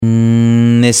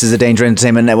This is a Danger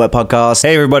Entertainment Network podcast.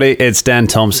 Hey everybody, it's Dan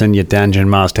Thompson, your Dungeon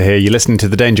Master here. You're listening to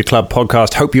the Danger Club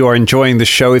podcast. Hope you are enjoying the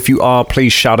show. If you are,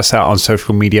 please shout us out on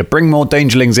social media. Bring more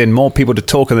Dangerlings in, more people to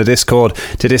talk in the Discord,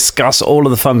 to discuss all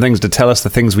of the fun things, to tell us the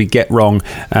things we get wrong,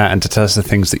 and to tell us the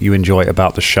things that you enjoy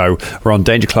about the show. We're on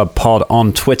Danger Club Pod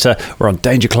on Twitter. We're on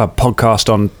Danger Club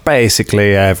Podcast on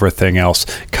basically everything else.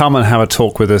 Come and have a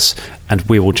talk with us, and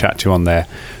we will chat to you on there.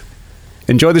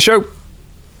 Enjoy the show.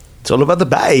 It's all about the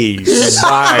bass.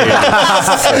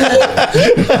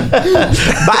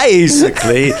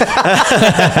 Basically.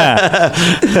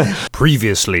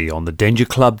 Previously on the Danger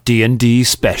Club D&D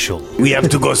special. We have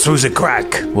to go through the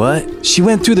crack. What? She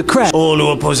went through the crack. All who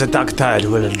oppose a dark tide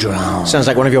will drown. Sounds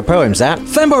like one of your poems, that.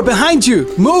 Flambar, behind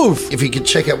you! Move! If you could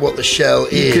check out what the shell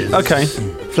is. Okay.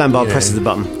 Flambar presses the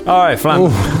button. All right,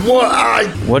 Flam.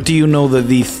 What do you know that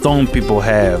these stone people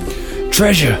have?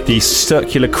 Treasure! The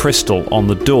circular crystal on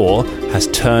the door has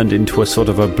turned into a sort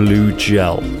of a blue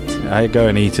gel. I go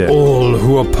and eat it. All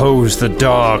who oppose the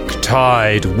dark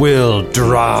tide will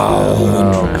drown.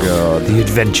 Oh, God. The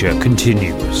adventure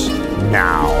continues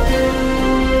now.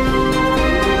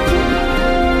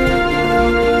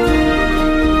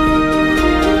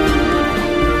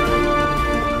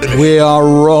 We are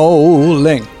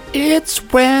rolling. It's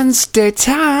Wednesday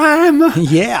time.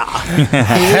 Yeah.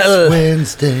 It's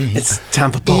Wednesday. It's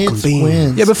time for pork and It's beans.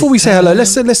 Wednesday. Yeah, before we say hello,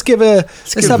 let's have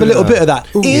a little bit of that.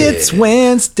 It's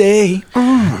Wednesday.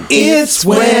 It's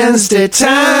Wednesday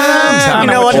time.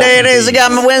 You know what day it is? I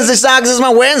got my Wednesday socks. It's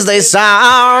my Wednesday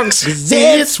socks.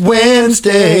 It's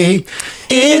Wednesday.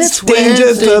 It's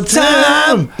Danger Club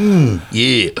time.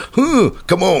 Yeah.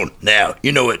 Come on. Now,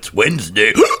 you know it's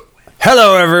Wednesday.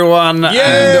 Hello, everyone,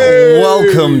 and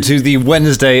welcome to the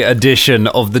Wednesday edition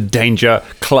of the Danger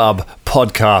Club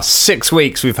podcast. 6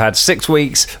 weeks. We've had 6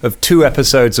 weeks of 2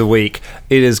 episodes a week.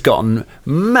 It has gotten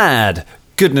mad.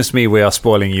 Goodness me, we are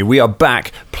spoiling you. We are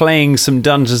back playing some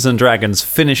Dungeons and Dragons,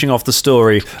 finishing off the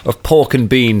story of Pork and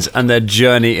Beans and their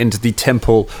journey into the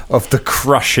Temple of the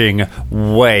Crushing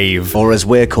Wave. Or as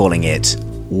we're calling it,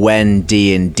 When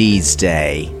D&D's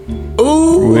Day.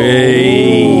 Ooh.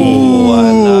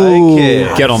 I like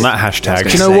it. Get on that hashtag.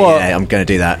 Do you know what? Yeah, I'm going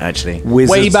to do that, actually.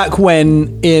 Way back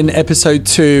when, in episode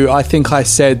 2, I think I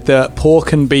said that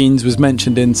Pork and Beans was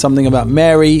mentioned in something about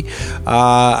Mary,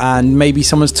 and maybe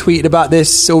someone's tweeted about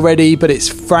this already, but it's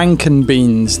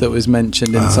Frankenbeans that was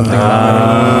mentioned in something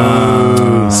about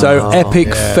Mary. So,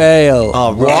 epic fail.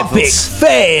 Oh, right. Epic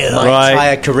fail! My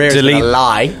entire career is a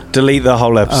lie. Delete the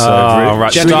whole episode.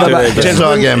 Right.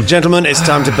 Gentlemen, it's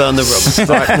time to burn the room.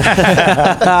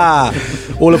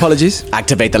 All apologies.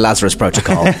 Activate the Lazarus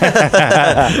Protocol.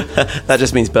 That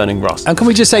just means burning Ross. And can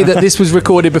we just say that this was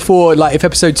recorded before, like, if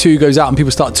episode 2 goes out and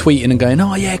people start tweeting and going,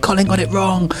 oh yeah, Colin got it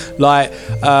wrong. Like,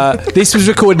 this was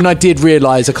recorded and I did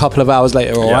realise a couple of hours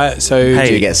later, alright? So,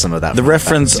 Do you get some of that? The from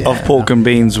reference that? of Pork and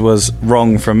Beans was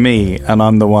wrong from me, and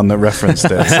I'm the one that referenced it,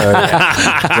 so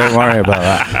don't worry about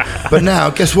that. But now,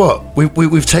 guess what?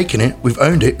 We've taken it, we've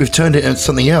owned it, we've turned it into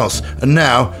something else, and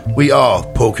now we are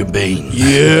Pork and Beans.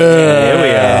 Here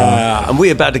we are. And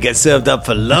we're about to get served up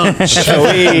for lunch.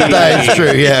 That is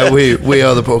true, yeah, we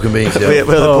are the Pork and Beans. Yeah.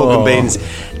 We're the pork and beans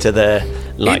to the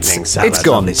lightning salad. It's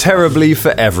gone terribly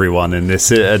for everyone in this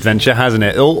adventure, hasn't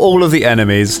it? All of the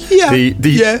enemies.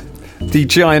 The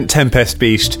giant Tempest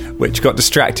Beast, which got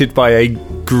distracted by a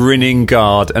grinning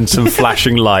guard and some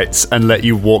flashing lights and let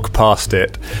you walk past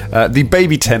it. The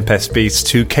baby Tempest Beast,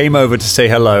 who came over to say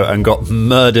hello and got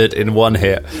murdered in one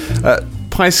hit.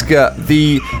 Paiska,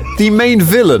 the main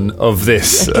villain of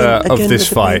this this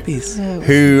fight,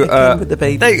 who with the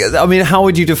babies. I mean, how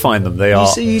would you define them? They are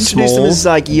You introduce small, them as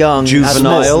like young,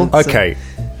 juvenile. adolescents. Okay.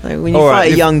 Like, when you All fight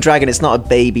right, a young dragon, it's not a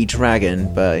baby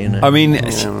dragon, but you know. I mean,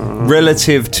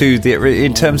 relative to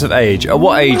in terms of age, at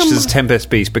what age does Tempest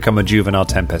Beast become a juvenile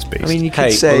Tempest Beast? I mean, you could Hey,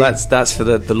 say well, that's for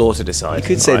the law to decide. you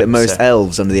could say that most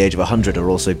elves under the age of 100 are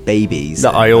also babies.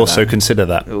 I also consider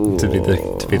that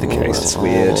to be the case. It's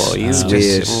weird.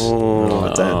 It's weird.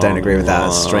 Don't agree with that.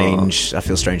 It's strange. I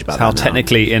feel strange about How that.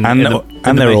 technically in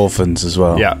they're orphans as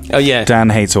well. Yeah. Oh yeah. Dan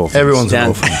hates orphans. Everyone's an Dan.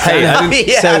 orphan. Hey,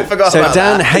 I forgot about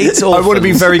Dan that. hates I orphans. want to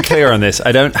be very clear on this.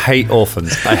 I don't hate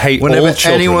orphans. I hate Whenever all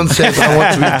children. anyone says I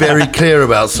want to be very clear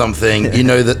about something, you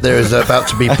know that there is about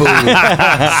to be bull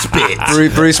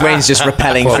spit. Bruce Wayne's just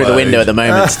rappelling through the window at the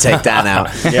moment to take Dan out.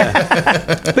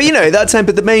 But you know,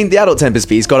 the adult Tempest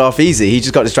Beast got off easy. He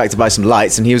just got distracted by some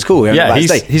lights and he was cool. Yeah, he's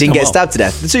didn't done get well. stabbed to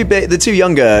death. The two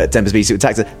younger Tempest Beasts who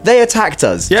attacked us, they attacked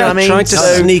us. Do you know what I mean? tried to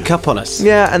sneak up on us. us.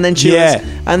 Yeah, and then she was,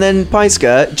 and then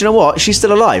Paiska, do you know what? She's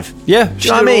still alive. Yeah, Do you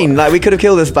know what I mean? Like, we could have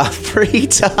killed her about 3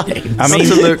 times. I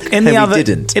mean, And we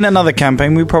didn't. in another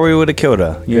campaign, we probably would have killed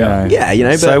her. You know. Yeah, you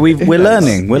know, So but we're who knows?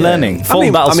 learning. We're learning.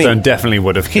 Full Battlestone definitely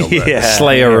would have killed her. Yeah.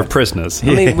 Slayer of prisoners.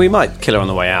 I mean, we might kill her on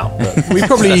the way out. But We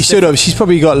probably should have. She's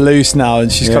probably got loose now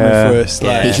and she's coming for us.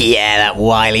 Like, Yeah, that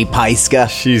wily Paiska.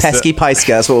 She's Pesky Paiska,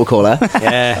 that's what we'll call her.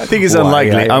 I think it's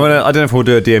unlikely. I don't know if we'll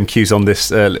do a DMQs on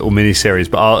this little mini-series,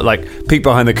 but I'll peek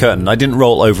behind the curtain. I didn't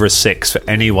roll over a 6 for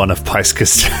any one of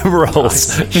Paiska's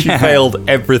rolls. She failed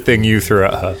everything you threw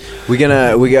at her. We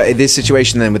got this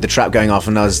situation then with the trap going off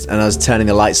and I was turning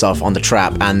the lights off on the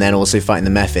trap and then also fighting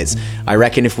the Mephits. I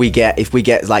reckon if we get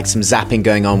like some zapping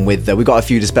going on with we've got a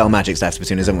few dispel magics left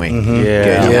between us, haven't we? Yeah.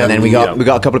 Good. Yeah. And then we got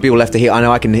a couple of people left to heal. I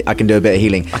know I can do a bit of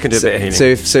healing. I can do a bit of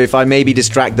healing. So if I maybe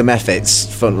distract the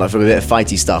Mephits from a bit of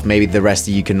fighty stuff, maybe the rest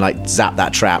of you can like zap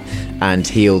that trap and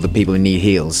heal the people who need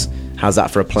heals. How's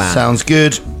that for a plan? Sounds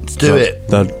good. Let's do it.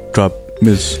 That trap,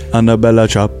 Miss Annabella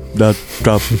trap. That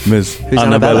trap, Miss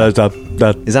Annabella? trap.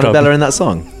 That Is Annabella in that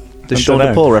song? Does I Sean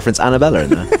don't know. DePaul reference Annabella in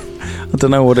there? I don't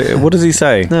know what does he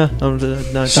say? No.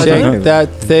 shake that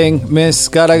thing, miss.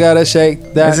 Gotta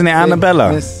shake that. Isn't it thing,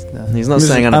 Annabella? miss. No. He's not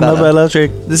saying Annabella.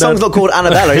 shake. The song's not called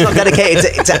Annabella. It's not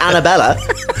dedicated to Annabella.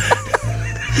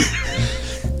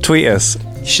 Tweet us.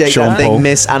 Shake Sean that thing, Paul.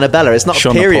 Miss Annabella. It's not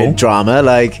Sean period Paul. drama.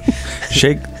 Like,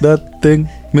 Shake that thing,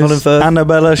 Colin Miss Firth.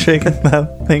 Annabella shaking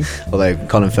that thing. although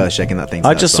Colin Firth shaking that thing. to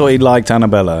I that just song. thought he liked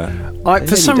Annabella.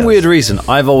 For some does. weird reason,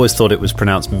 I've always thought it was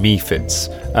pronounced Mephits,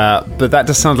 but that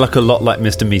does sound like a lot like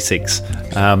Mr. Meeseeks,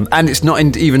 and it's not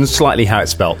even slightly how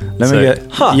it's spelled. Let me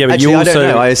get. Huh, Yeah, but actually, you I also. don't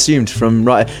know. I assumed from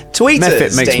right. Tweet us,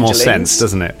 Mephit makes more Dangerlings. sense,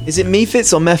 doesn't it? Is it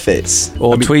Mephits or Mephits?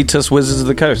 Or tweet us, Wizards of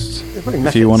the Coast,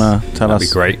 if you want to tell That'd us.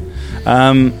 be great.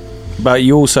 But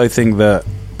you also think that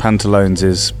Pantalones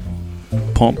is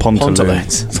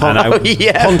Pontaloons. Oh,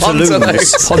 yeah, Pantaloons.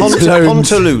 Pantaloons.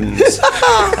 Pantaloons.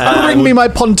 Bring me my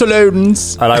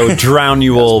pantaloons. And I will drown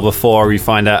you all before we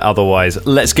find out otherwise.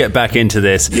 Let's get back into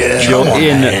this. Yeah, You're come on,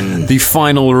 in man. the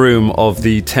final room of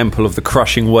the Temple of the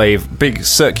Crushing Wave. Big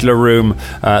circular room.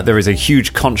 There is a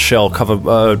huge conch shell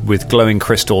covered with glowing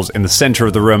crystals. In the center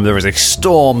of the room, there is a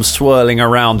storm swirling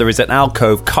around. There is an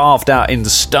alcove carved out in the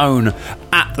stone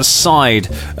at the side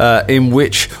in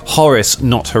which Horace,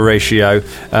 not Horatio,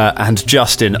 and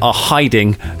Justin are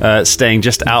hiding, staying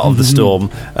just out of the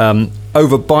storm.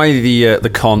 Over by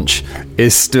the conch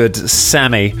is stood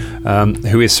Sammy,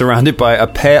 who is surrounded by a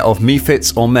pair of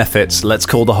Mephits or Mephits, let's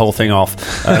call the whole thing off,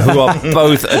 who are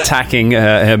both attacking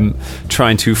him,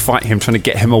 trying to fight him, trying to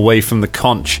get him away from the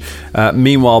conch.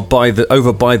 Meanwhile,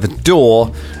 over by the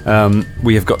door,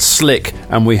 we have got Slick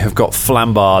and we have got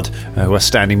Flambard, who are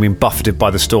standing being buffeted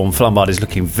by the storm. Flambard is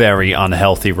looking very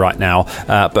unhealthy right now,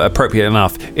 but appropriate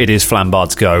enough, it is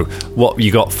Flambard's go. What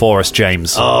you got for us,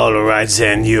 James? All right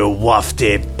then, you wafty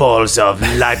balls of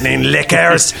lightning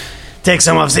lickers. Take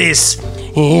some of this.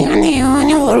 And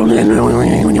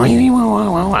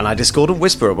I just scored a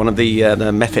whisper at one of the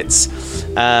Mephits.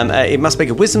 It must make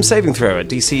a wisdom saving throw, a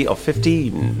DC of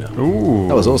 15.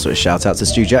 That was also a shout out to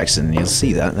Stu Jackson. You'll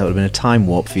see that. That would have been a time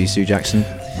warp for you, Stu Jackson.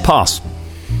 Pass.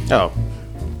 Oh.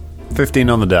 15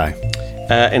 on the die.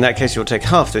 In that case, you'll take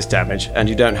half this damage, and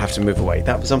you don't have to move away.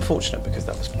 That was unfortunate, because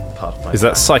that was part of my Is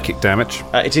that psychic damage?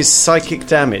 It is psychic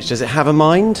damage. Does it have a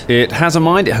mind? It has a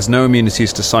mind. It has no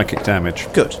immunities to psychic damage.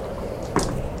 Good.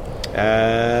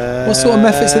 What sort of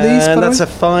methods are these, by the That's way? a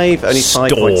 5, only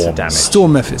 5 points of damage.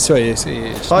 Storm methods. Sorry, yes.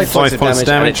 5 points of points damage,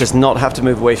 and it does not have to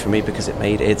move away from me because it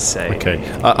made its save. Okay.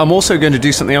 I'm also going to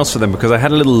do something else for them because I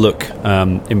had a little look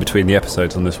in between the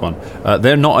episodes on this one.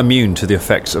 They're not immune to the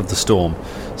effects of the storm.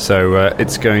 So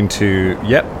it's going to...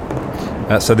 Yep.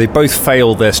 So they both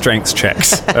fail their strength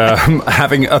checks.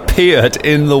 Having appeared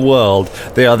in the world,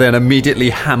 they are then immediately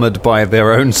hammered by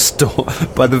their own storm,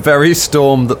 by the very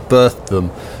storm that birthed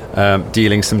them,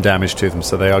 dealing some damage to them.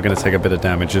 So they are going to take a bit of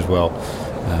damage as well.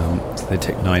 So they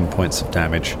take 9 points of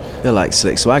damage. You're like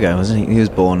Slick Swagger, wasn't he? He was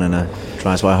born in a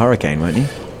dry hurricane, weren't he?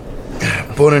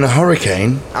 Born in a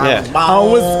hurricane. Yeah. I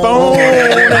was born a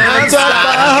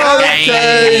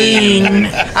hurricane.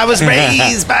 I was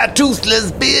raised by a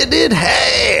toothless bearded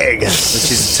hag.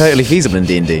 Which is totally feasible in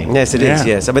D&D. Yes, it is.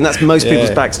 Yes, I mean that's most people's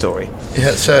backstory,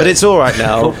 Yeah, so but it's all right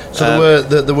now. So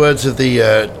the words of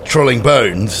the trolling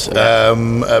bones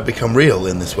become real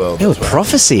in this world. It was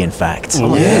prophecy, in fact. So do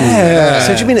you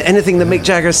mean that anything that Mick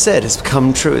Jagger said has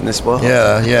come true in this world?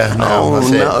 Yeah. No,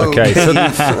 that's it. Okay, so,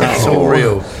 It's all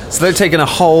real. so they've taken a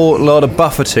whole lot of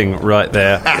buffeting right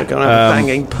there. They're going to have a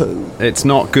banging poo. It's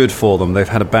not good for them. They've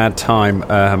had a bad time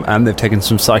and they've taken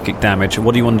some psychic damage.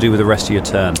 What do you want to do with the rest of your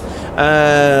turn?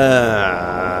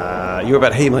 You're about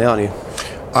to heal me, aren't you?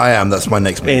 I am. That's my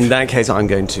next move. In that case, I'm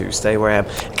going to stay where I am.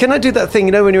 Can I do that thing,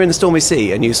 when you're in the stormy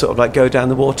sea and you sort of like go down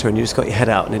the water and you just got your head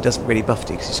out and it doesn't really buff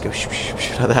you because you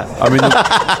just go like that? I mean,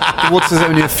 the water's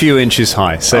only a few inches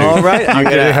high, so All right, I'm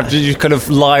gonna have to just kind of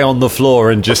lie on the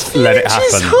floor and just let it happen.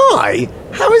 Inches high?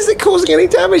 How is it causing any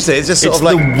damage there? It's just sort of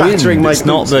like the battering wind. my It's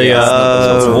not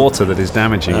boots. the water that is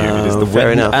damaging you. It is the fair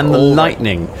wind enough. and the All right.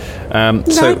 lightning.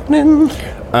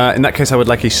 In that case, I would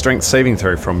like a strength saving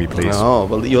throw from you, please. Oh,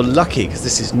 well, you're lucky because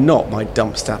this is not my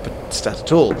dump stat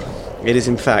at all. It is,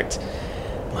 in fact,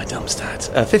 my dump stat.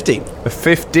 15. A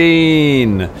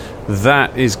 15.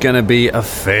 That is going to be a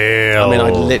fail. I mean, I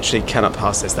literally cannot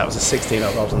pass this. That was a 16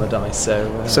 I rolled on the dice,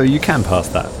 so... So you can pass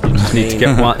that. You just need to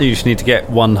get one. You just need to get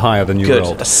one higher than you good.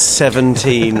 rolled. A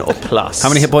 17 or plus. How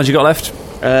many hit points you got left?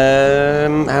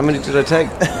 How many did I take?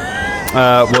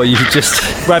 Well, you just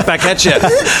Right back at you.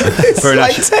 It's Very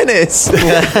like nice. tennis. all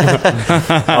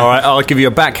right. I'll give you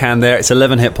a backhand there. It's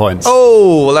 11 hit points.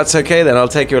 Oh, well, that's okay then. I'll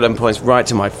take your 11 points right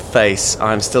to my face.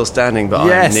 I'm still standing, but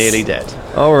Yes. I'm nearly dead.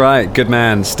 All right, good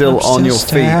man. Still on your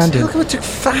feet. How come I took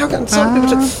some people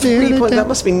took 3 points? That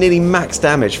must be nearly max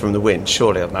damage from the wind,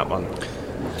 surely, on that one.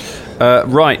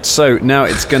 Right. So now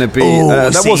it's going to be.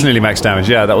 That see. was nearly max damage.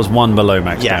 Yeah, that was one below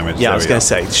max Yeah, damage. yeah. I There was we going go. to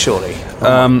say, surely.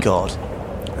 Oh my god.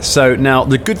 So now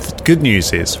the good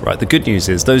news is, right, the good news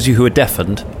is those of you who are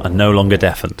deafened are no longer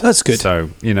deafened. That's good. So,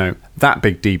 that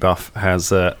big debuff has,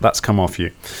 that's come off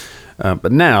you.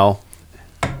 But now,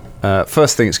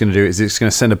 first thing it's going to do is it's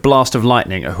going to send a blast of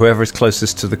lightning at whoever is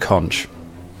closest to the conch.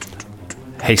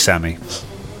 Hey, Sammy.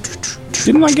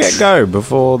 Didn't I get go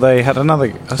before they had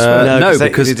another? I swear. No, No, 'cause they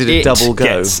because did a double go.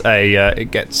 Gets it goes on Oh, yeah,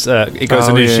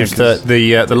 initiative. 'cause-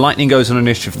 The lightning goes on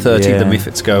initiative 30. Yeah. The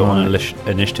Mephits go on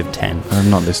initiative 10.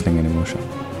 I'm not listening anymore. Sean.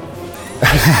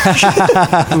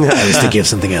 I was thinking of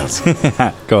something else.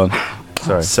 Go on.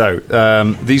 Sorry.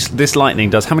 So this lightning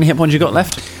does. How many hit points you got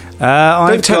left?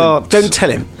 I've got. Don't tell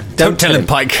him. Don't tell him,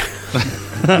 Pike.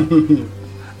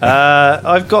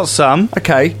 I've got some.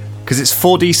 Okay, because it's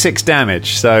 4d6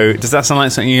 damage. So does that sound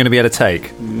like something you're going to be able to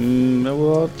take?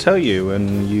 Well, I'll tell you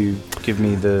when you give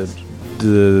me the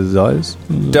eyes.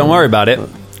 Don't worry about it.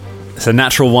 It's a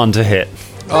natural 1 to hit.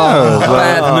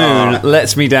 Bad moon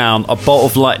lets me down. A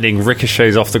bolt of lightning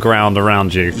ricochets off the ground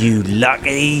around you. You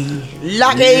lucky.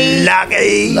 Lucky.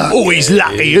 Lucky. Always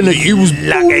lucky, isn't it? You was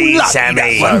Lucky,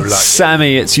 Sammy.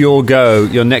 Sammy, it's your go.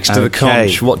 You're next to the Okay.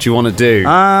 conch. What do you want to do?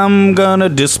 I'm gonna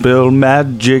dispel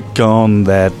magic on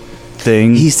that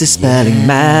thing. He's dispelling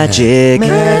magic.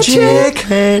 Magic.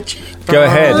 Go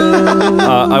ahead.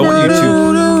 I want you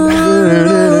to.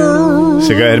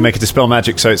 So go ahead and make a dispel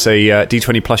magic. So it's a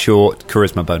d20 plus your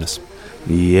charisma bonus.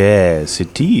 Yes,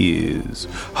 it is.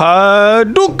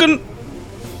 Hadouken!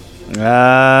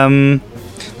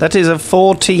 That is a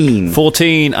 14.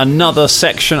 14. Another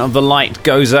section of the light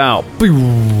goes out.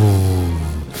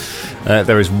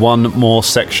 There is one more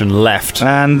section left.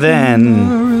 And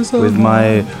then, with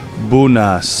my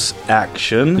bonus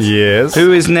action, Yes.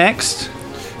 who is next?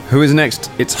 Who is next?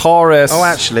 It's Horace. Oh,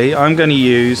 actually, I'm going to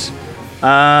use.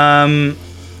 I'm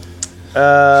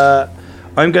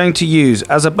going to use,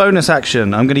 as a bonus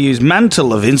action, I'm going to use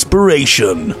Mantle of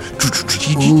Inspiration.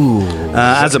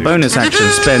 As a bonus action,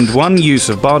 spend 1 use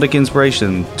of Bardic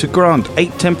Inspiration to grant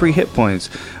 8 temporary hit points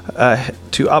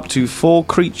to up to 4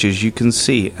 creatures you can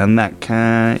see, and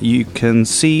you can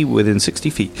see within 60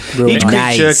 feet. Each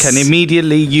creature Nice. can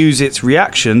immediately use its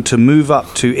reaction to move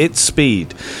up to its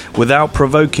speed without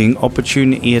provoking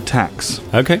opportunity attacks.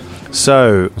 Okay.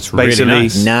 So really basically,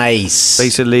 Nice.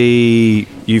 basically,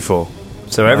 you 4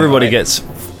 So everybody gets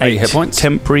 8 hit points.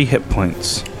 temporary hit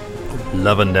points.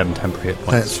 Loving them temporary hit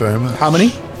points. Thanks very much. How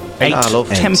many? 8 love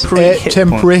it. temporary hit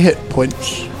Temporary hit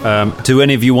points. Do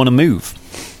any of you want to move?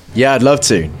 Yeah, I'd love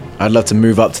to. I'd love to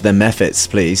move up to their Mephits,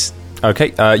 please.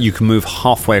 Okay, you can move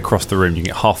halfway across the room. You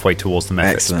can get halfway towards the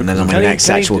Mephits. Excellent. Then on my Can you- next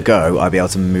can you actual do- go, I'll be able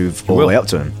to move all the will. way up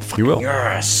to him. You will.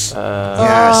 Yes. Yeah.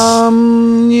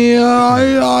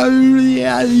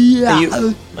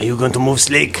 Are you going to move,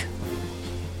 Slick?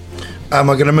 Am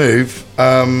I going to move?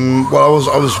 Well,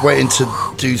 I was waiting to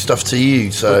do stuff to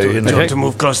you, so Do you you know. want to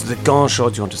move closer to the conch or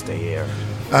do you want to stay here?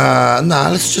 Nah,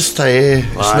 let's just stay here.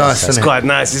 It's nice, It's isn't it? quite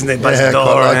nice, isn't it? By Yeah, the quite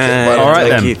door. like it. Well, All right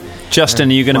Thank then. you. Justin,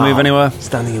 are you going to move anywhere?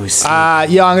 Standing here with Slick.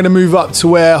 Yeah, I'm going to move up to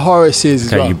where Horace is as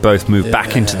Okay, well. you both move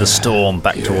back into the storm,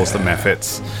 back towards the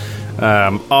Mephits.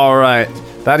 All right,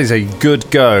 that is a good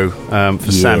go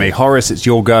for Sammy. Horace, it's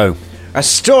your go. A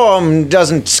storm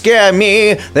doesn't scare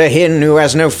me, the hen who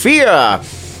has no fear.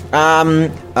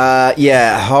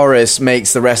 Horace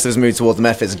makes the rest of us move towards the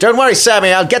Mephits. Don't worry,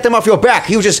 Sammy, I'll get them off your back.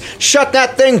 You just shut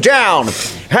that thing down.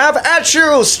 Have at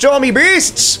you, stormy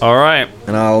beasts. All right.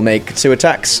 And I'll make 2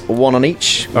 attacks, 1 on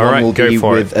each. All right, one will go be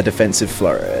for with a defensive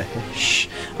flourish.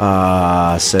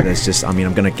 So there's just, I'm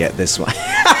going to get this one.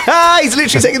 He's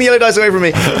literally taking the yellow dice away from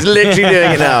me. He's literally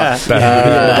doing it now.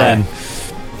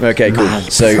 Okay, cool.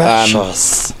 So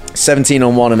 17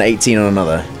 on one and 18 on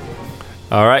another.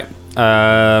 All right.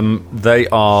 They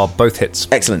are both hits.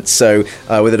 Excellent. So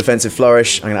with a defensive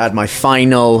flourish, I'm going to add my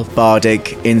final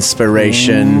bardic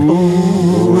inspiration.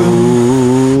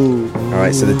 All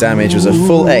right, so the damage was a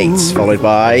full 8, followed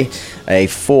by a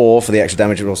 4 for the extra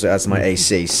damage, which also adds to my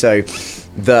AC. So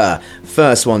the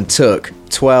first one took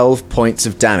 12 points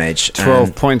of damage.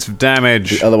 12 points of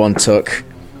damage. The other one took...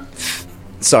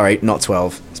 Sorry, not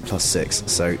 12. It's plus 6.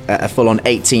 So a full-on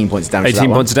 18 points of damage.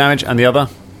 18 points of damage, and the other?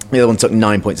 The other one took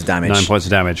 9 points of damage. 9 points of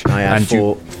damage. I add and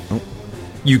 4...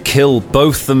 You kill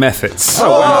both the Mephits.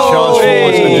 Oh, wow. Charge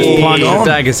forwards and just plunge your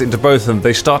daggers into both of them.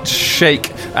 They start to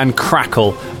shake and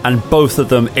crackle, and both of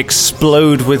them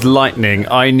explode with lightning.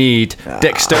 I need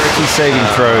dexterity saving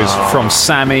throws from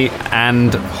Sammy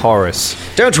and Horace.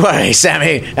 Don't worry,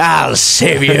 Sammy. I'll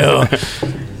save you.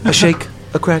 A shake,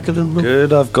 a crackle, and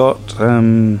Good, I've got...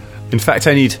 In fact,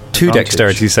 I need 2 Advantage.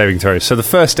 dexterity saving throws. So the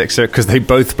first dexterity, because they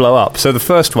both blow up. So the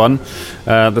first one,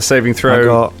 the saving throw... I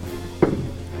got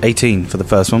 18 for the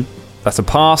first one. That's a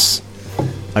pass.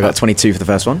 I got 22 for the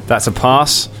first one. That's a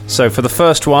pass. So for the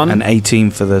first one... And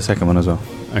 18 for the second one as well.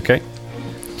 Okay.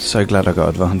 So glad I got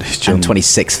advantage. And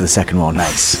 26 for the second one.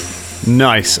 Nice.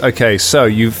 Nice. Okay, so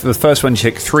for the first one you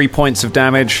take 3 points of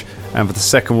damage, and for the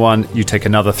second one you take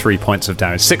another 3 points of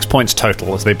damage. 6 points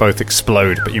total as they both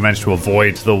explode, but you manage to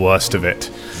avoid the worst of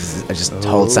it. I just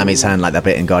hold Sammy's hand like that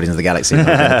bit in Guardians of the Galaxy. The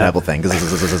purple thing.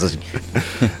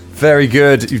 Very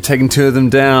good. You've taken 2 of them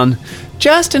down.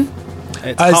 Justin.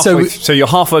 So you're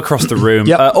halfway across the room.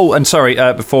 Yep. And sorry,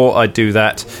 before I do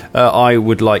that, I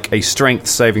would like a strength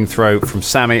saving throw from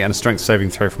Sammy and a strength saving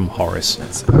throw from Horace.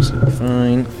 That's absolutely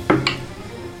fine.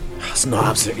 That's not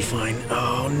absolutely fine.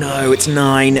 Oh no, it's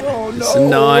 9. Oh no. It's a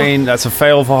 9. That's a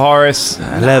fail for Horace.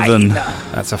 11.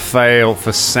 That's a fail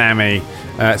for Sammy.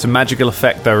 It's a magical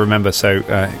effect, though, remember, so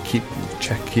keep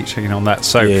checking on that.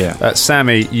 So,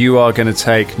 Sammy, you are going to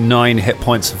take 9 hit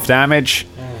points of damage,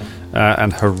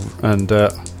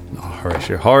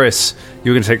 Horace,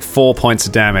 you're going to take 4 points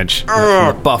of damage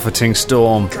from the buffeting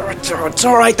storm. It's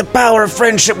alright, the power of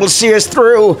friendship will see us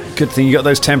through. Good thing you got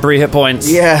those temporary hit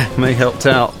points. Yeah. They helped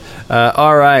out.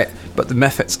 Alright, but the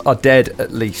Mephits are dead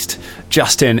at least.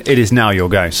 Justin, it is now your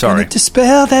go. Sorry.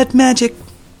 Dispel that magic.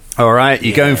 Alright,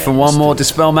 you're going for one more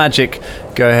Dispel Magic.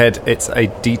 Go ahead, it's a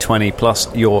d20 plus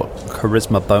your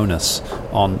Charisma bonus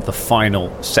on the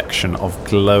final section of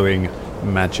Glowing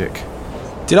Magic.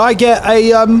 Did I get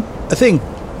a thing?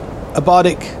 A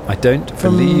bardic? I don't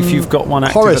believe you've got one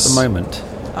active Horace. at the moment.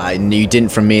 I knew you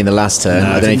didn't from me in the last turn.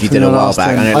 I don't know if you did a while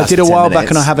back. I did a while back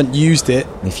and I haven't used it.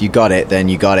 If you got it, then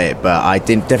you got it. But I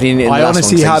definitely didn't. I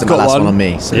honestly have got one. On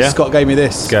me. So. Yeah. Scott gave me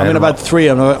this. Go ahead I've and had 3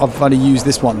 and I've only used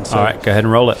this one. So. Alright, go ahead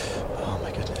and roll it. Oh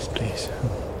my goodness, please.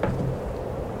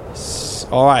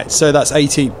 Alright, so that's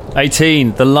 18.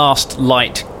 18, the last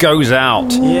light goes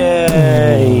out.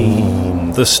 Yay!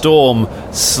 The storm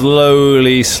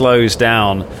slowly slows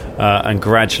down and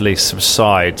gradually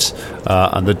subsides,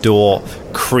 and the door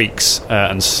creaks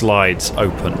and slides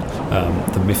open.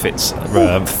 The Mephits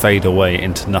fade away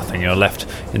into nothing. You're left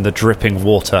in the dripping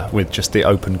water with just the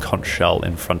open conch shell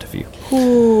in front of you.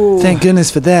 Ooh. Thank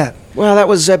goodness for that. Well, that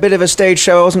was a bit of a stage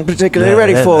show I wasn't particularly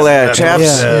ready for there,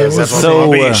 chaps.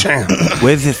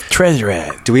 Where's this treasure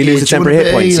at? Do we lose the temporary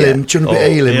hit points yet? Do you want a bit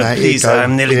of healing, mate? Please,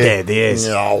 I'm nearly dead, yes.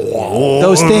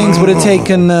 Those things would have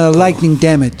taken lightning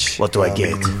damage. What do I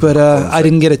get? But I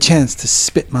didn't get a chance to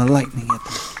spit my lightning at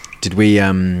them. Would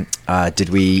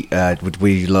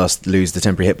we lose the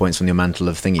temporary hit points from your Mantle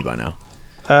of Thingy by now?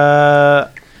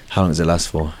 How long does it last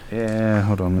for? Yeah,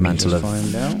 hold on. Let me Mantle just of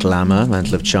find out. Glamour,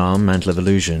 Mantle of Charm, Mantle of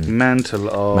Illusion, Mantle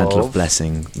of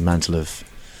Blessing, Mantle of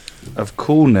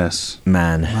coolness.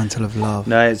 Man. Mantle of love.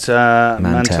 No, it's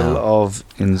Mantle of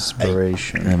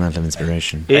Inspiration. Mantle of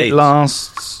Inspiration. It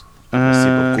lasts. Merci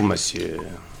beaucoup,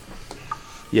 monsieur.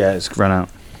 Yeah, it's run out.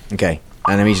 Okay.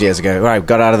 And immediately as I go, right,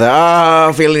 got out of there.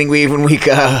 Oh, feeling even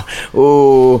weaker.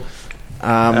 Ooh.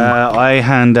 I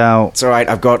hand out. It's all right.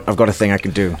 I've got a thing I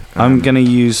can do. I'm going to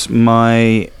use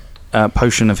my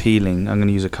potion of healing. I'm going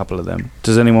to use a couple of them.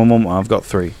 Does anyone want one? I've got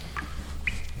 3.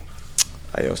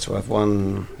 I also have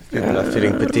one. If I'm not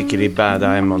feeling particularly bad,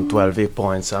 I'm on 12 hit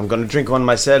points. I'm going to drink one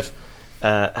myself.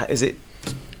 Is it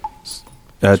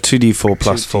 2d4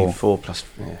 plus 4. 4 plus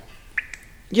 4.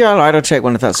 Yeah, all right. I'll take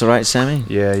one if that's all right, Sammy.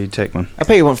 Yeah, you take one. I'll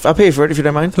pay you for it if you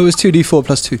don't mind. It was 2d4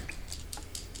 plus 2.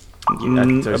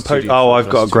 I've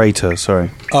got a greater,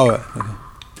 sorry. Oh, okay.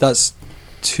 That's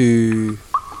 2...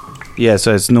 Yeah,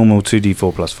 so it's normal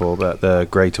 2d4 plus 4, but the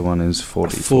greater one is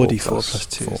 4d4 4d4 plus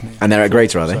 2, isn't it? And they're at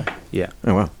greater, are they? Yeah.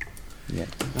 Oh, well. Yeah.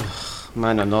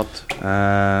 Mine are not.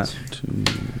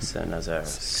 So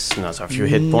another few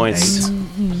hit points.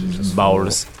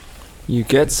 Bowls. You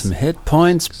get some hit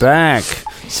points back.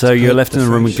 So you're left in a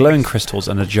room with glowing crystals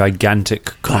and a gigantic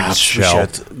conch Perhaps shell.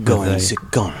 we should go and see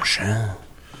conch, huh?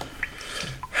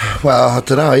 Well, I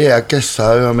don't know. Yeah, I guess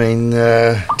so. I mean,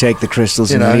 Take the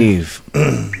crystals and leave.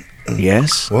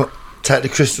 Yes? what? Take the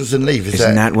crystals and leave?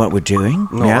 Isn't that what we're doing?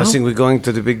 No, now? I think we're going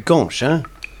to the big conch, huh?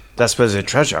 That's where the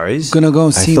treasure is. Gonna go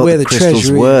and I see thought where the the crystals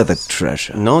treasure were is. the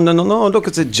treasure. No. Look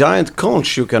at the giant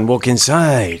conch. You can walk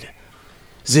inside.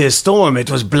 The storm, it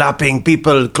was blapping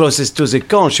people closest to the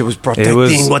conch. It was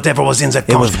protecting whatever was in the conch.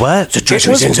 It was what? The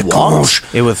treasure was in the conch.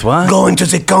 It was what? Go into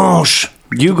the conch.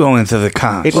 You go into the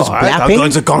conch. It was All right, I'll blapping? go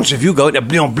into the conch if you go.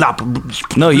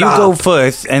 Blap. No, you blap. go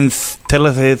first and tell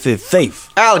us if it's safe.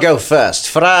 I'll go first,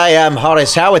 for I am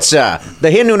Horace Howitzer,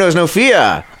 the hin who knows no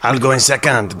fear. I'll go in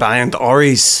second, behind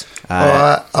Oris. All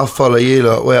right, I'll follow you,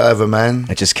 lot, wherever, man.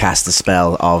 I just cast the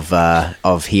spell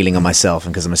of healing on myself,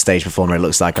 and because I'm a stage performer, it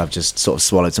looks like I've just sort of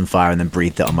swallowed some fire and then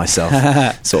breathed it on myself,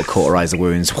 sort of cauterize the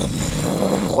wounds.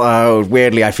 Oh,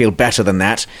 weirdly, I feel better than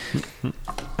that.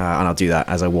 And I'll do that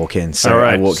as I walk in. So All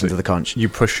right, I walk so into the conch. You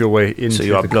push your way into So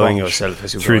you are the blowing conch yourself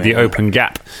as you through go the in. open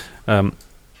gap.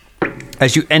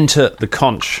 As you enter the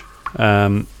conch,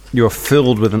 you're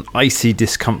filled with an icy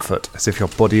discomfort, as if your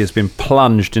body has been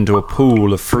plunged into a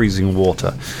pool of freezing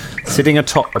water. Sitting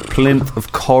atop a plinth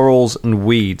of corals and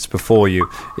weeds before you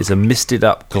is a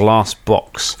misted-up glass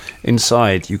box.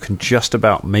 Inside, you can just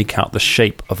about make out the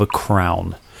shape of a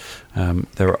crown.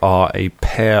 There are a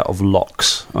pair of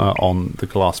locks on the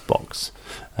glass box.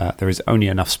 There is only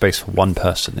enough space for one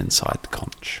person inside the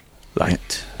conch.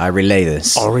 Right. I relay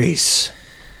this. Oris.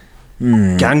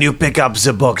 Can you pick up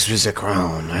the box with the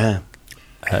crown, huh?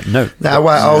 No. Now,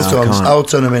 wait, I can't.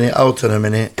 hold on a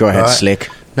minute. Go ahead, right? Slick.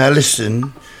 Now,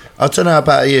 listen, I don't know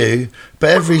about you,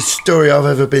 but every story I've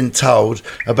ever been told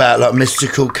about, like,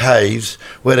 mystical caves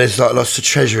where there's, like, lots of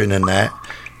treasure in and that,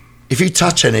 if you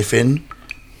touch anything,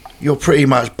 you're pretty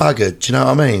much buggered, do you know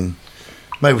what I mean?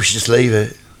 Maybe we should just leave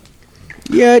it.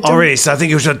 Yeah, Oris, I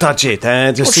think you should touch it.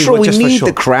 Just see sure, what we just for need sure.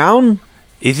 the crown.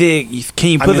 Is it? Can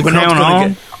you I put mean, the crown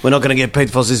on? we're not going to get paid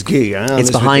for this gear. Huh? It's Unless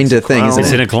we behind get a the thing, crown. isn't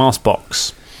It's it? in a glass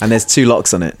box. And there's 2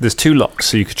 locks on it. There's 2 locks,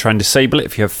 so you could try and disable it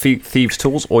if you have thieves'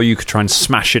 tools, or you could try and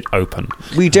smash it open.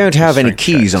 We don't have any Strength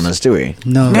keys checks. on us, do we?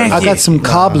 No, I got some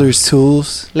cobbler's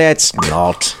tools. Let's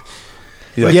not.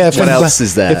 Yeah, What else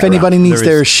is there? If anybody needs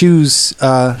There their shoes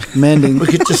mending. We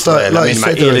could just, like, Well, I you mean, my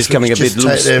said, ear Doris, is coming we a could bit just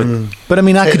loose, take them, But I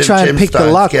mean, I take could them try and pick the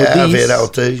gemstones, lock get with out of here, these. that'll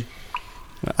do.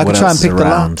 I could What try and else pick is the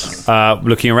around? lock.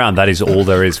 Looking around, that is all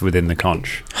there is within the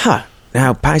conch. Huh.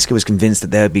 Now, Paiska was convinced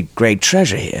that there would be great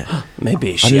treasure here.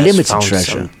 Maybe she Unlimited has found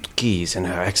treasure. some keys in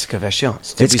her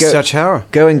excavations. Did Let's we go- search her?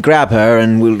 Go and grab her,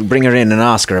 and we'll bring her in and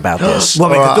ask her about this.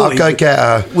 What we All could right, do I'll is go get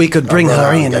her. we could bring I'll her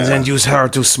run in and and get then her. use her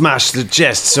to smash the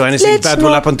chest, so anything Let's bad will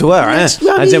not- happen to her. Eh? let's-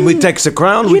 I And then we mean, take the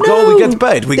crown, we You go, we know, get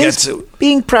paid. We there's get.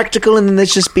 being practical, and then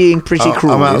there's just being pretty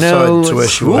cruel. I'm outside you know? to where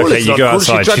she Cool, was. Okay, it's you not go cool.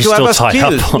 She outside. tried She's to have still us tied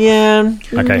killed. up. Yeah.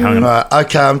 Okay, hang on. Right,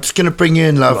 okay, I'm just going to bring you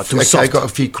in, love. too Okay, soft. I've got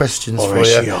a few questions for you.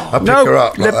 Horatio. I'll pick No, her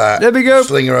up like that. let me go.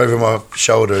 Sling her over my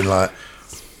shoulder and, like,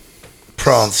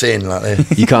 prance in like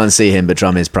this. You can't see him, but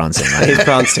Drum is prancing. Right? He's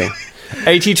prancing.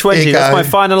 80-20, Here you that's go. my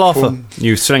final offer. Boom.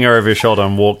 You sling her over your shoulder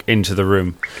and walk into the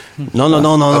room. No,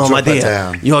 I'll my drop her dear.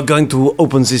 down. You are going to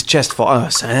open this chest for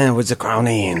us, with the crown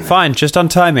in. Fine, just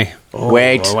untie me.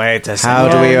 Wait. Wait a How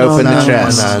second. do we open the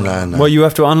chest? No. Well, you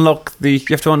have to unlock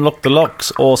the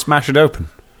locks or smash it open.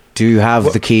 Do you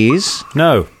have the keys?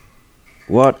 No.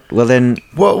 What? Well, then.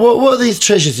 What are these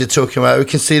treasures you're talking about? We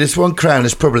can see this one crown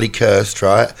is probably cursed,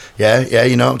 right? Yeah,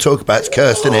 you know what I'm talking about. It's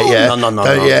cursed, isn't it? Yeah. No.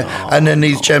 Yeah. And then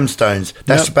these gemstones.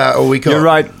 That's Yep. about all we got.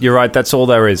 You're right. That's all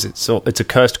there is. It's a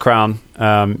cursed crown.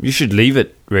 You should leave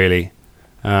it, really.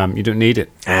 You don't need it.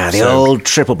 The old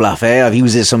triple bluff, eh? I've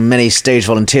used this on many stage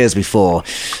volunteers before.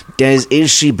 Is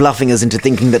she bluffing us into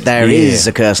thinking that there is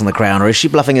a curse on the crown, or is she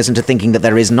bluffing us into thinking that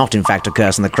there is not, in fact, a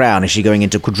curse on the crown? Is she going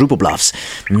into quadruple bluffs?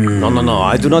 No.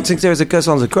 I do not think there is a curse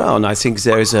on the crown. I think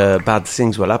there is bad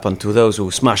things will happen to those who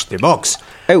smash the box.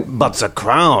 Oh. But the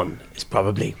crown is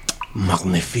probably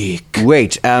Magnifique.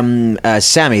 Wait,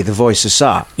 Sammy, the voice of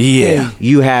Sa. Yeah.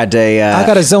 You had a. I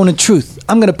got a zone of truth.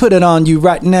 I'm going to put it on you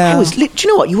right now. Do you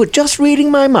know what? You were just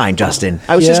reading my mind, Justin.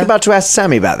 I was just Yeah. about to ask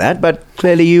Sammy about that, but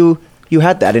clearly you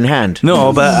had that in hand.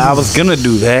 No, but I was gonna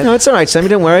do that. No, it's all right, Sammy.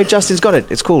 Don't worry. Justin's got it.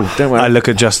 It's cool. Don't worry. I look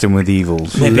at Justin with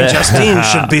evils. Maybe Justine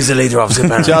should be the leader of the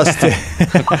band. Justin.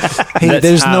 Hey, Let's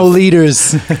there's no have-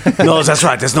 leaders. No, that's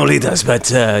right. There's no leaders, but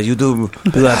you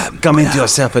have come into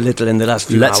yourself a little in the last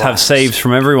few Let's have hours. saves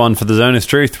from everyone for the Zone of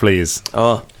Truth, please.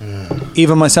 Oh,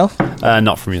 Even myself?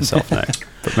 Not from yourself, no.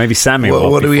 But maybe Sammy will.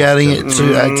 What are we adding it to?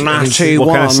 Matchy What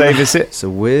kind of one. save is it? It's a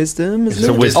wisdom. It's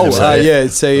a wisdom Oh, save. yeah.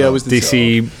 It's a was the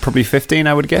DC probably 15,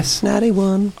 I would guess. Natty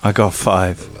one. I got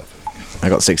 5. I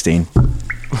got 16.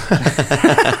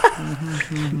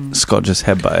 Scott just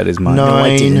headbutted his mic. No. No, I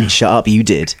 9. didn't. Shut up. You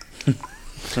did.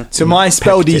 So my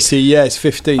spell DC, yeah, it's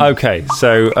 15. Okay,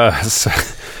 so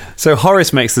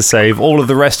Horace makes the save. All of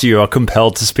the rest of you are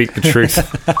compelled to speak the truth.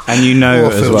 And you know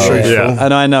Or as feel well. truthful. Yeah.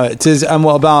 And I know it. And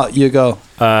what about you go?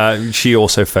 She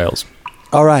also fails.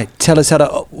 All right, tell us how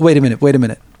to. Oh, wait a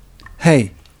minute.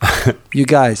 Hey, you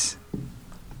guys,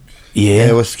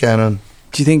 Yeah, what's going on?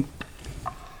 do you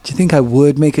think I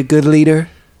would make a good leader?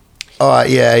 All right,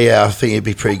 yeah, I think it'd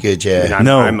be pretty good, yeah.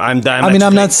 No. I'm I mean, I'm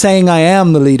diametrically- not saying I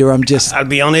am the leader. I'm just. I'll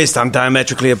be honest, I'm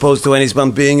diametrically opposed to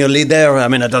anyone being a leader. I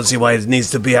mean, I don't see why it needs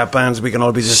to be our bands. We can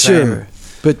all be the Sure, same.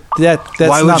 but that's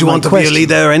Why not would you my want to question. be a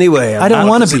leader anyway? I don't What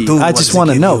wanna does it be. do? I What just does it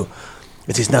wanna give know. you?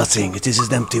 It is nothing. It is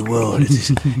an empty world.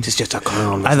 It is just a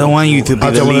crown. I don't want you to be I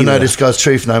the don't want to know leader. this guy's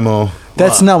truth no more.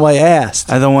 That's not why I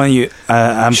asked. I don't want you.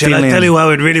 I'm Shall feeling. I tell you how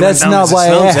it really That's went down? not with the why I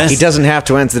slums, asked. He doesn't have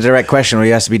to answer the direct question. All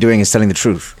he has to be doing is telling the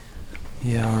truth.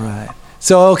 Yeah, all right.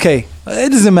 So okay,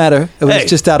 it doesn't matter. It was Hey.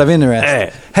 just out of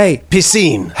interest. Hey,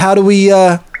 Piscine. how do we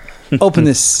open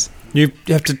this? You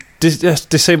have to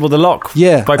disable the lock.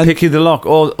 Yeah, By and- picking the lock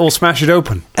or smash it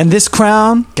open. And this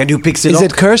crown, Can you pick it is up?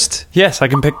 it cursed? Yes, I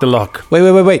can pick the lock.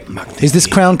 Wait. Is this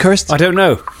crown cursed? I don't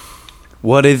know.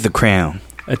 What is the crown?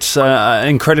 It's an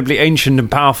incredibly ancient and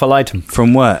powerful item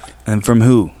From what? And from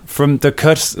who? from the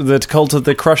cult of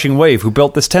the crushing wave who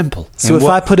built this temple. So And if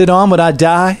what- I put it on, would I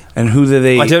die? And who do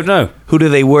they? I don't know. Who do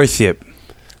they worship?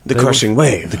 The crushing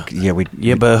wave. Yeah, we.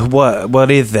 Yeah, but what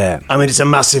is that? I mean, it's a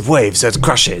massive wave, so it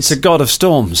crushes. It's a god of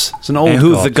storms. It's an old And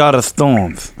who's god. the god of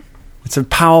storms? It's a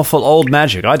powerful old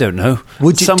magic. I don't know.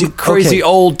 Would you Some do- crazy okay.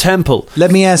 old temple.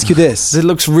 Let me ask you this: It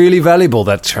looks really valuable,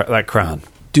 that crown.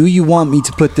 do you want me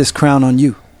to put this crown on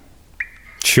you?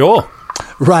 Sure.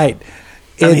 Right.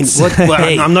 I mean, It's, well,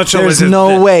 I'm not sure. there's whether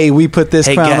no the- way we put this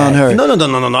Hey, crown guy. on her.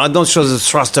 No. I don't show the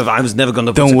thrust of. I was never going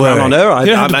to put Don't the crown worry. on her. You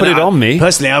don't have to put it on me.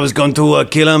 Personally, I was going to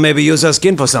kill her, maybe use her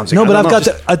skin for something. No, I but don't I've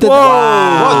know. got the.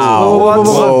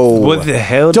 Whoa. What the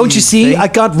hell? Don't did you see? say? I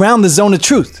got round the zone of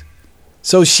truth,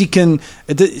 so she can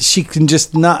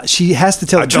just not. She has to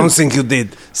tell I the don't truth. think you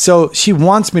did. So she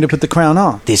wants me to put the crown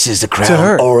on. This is the To her.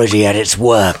 crown already at its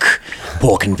work.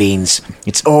 Pork and beans.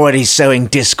 It's already sowing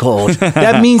discord.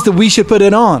 That means that we should put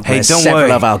it on. Hey, Where don't several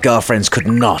worry. of our girlfriends could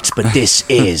not, but this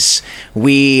is.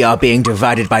 We are being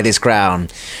divided by this crown.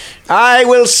 I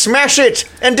will smash it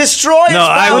and destroy it. No,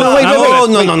 I no, will. wait, I wait,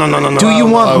 will- wait. No. Do you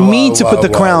want me whoa, to put the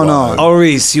whoa, crown whoa, on?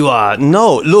 Maurice, you are.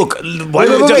 No, look. Why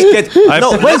don't we wait, just wait. get.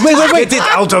 No, Wait, wait. get it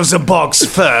out of the box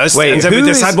first, Wait, and then we who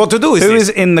is- decide what to do with Who it. is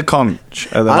in the conch?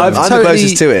 At the I'm moment? the totally-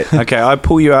 closest to it. Okay, I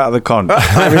pull you out of the conch.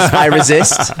 I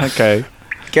resist. Okay.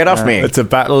 Get off me. It's a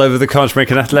battle over the conch. Make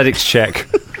an athletics check.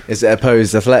 Is it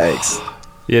opposed athletics?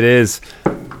 It is.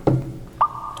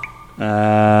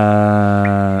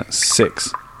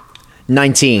 6.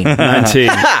 19. 19.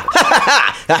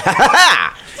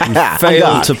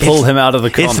 Failed to pull him out of the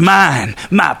conch. It's mine,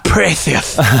 my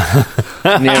precious.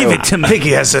 Give it to me. Piggy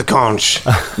has a conch.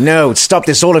 No, stop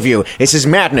this, all of you. This is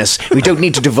madness. We don't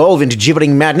need to devolve into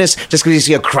gibbering madness just because you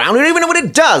see a crown. We don't even know what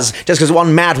it does. Just because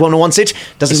one mad one wants it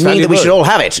doesn't mean that we should all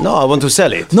have it. No, I want to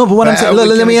sell it. No, but what I'm But saying. how are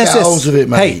we Let me gonna ask get this. hold of it,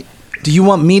 mate? Hey, do you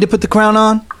want me to put the crown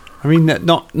on? I mean,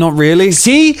 not really.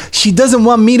 See, she doesn't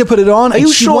want me to put it on. and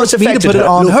you she sure wants it's me to affected put it her?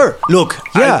 on her? Look,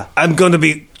 Yeah. I'm going to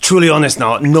be truly honest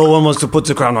now. No one wants to put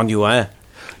the crown on you, eh?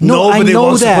 No, Nobody I know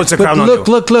wants that. to put the but crown look,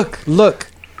 on you. look.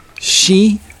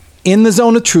 She, in the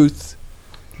zone of truth,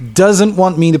 doesn't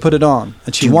want me to put it on,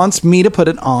 and she wants me to put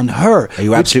it on her. Are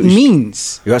you which absolutely-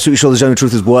 means, You're absolutely sure the zone of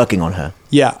truth is working on her?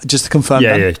 yeah, just to confirm.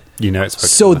 Yeah, that. yeah. You know it's.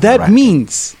 So that Right.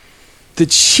 means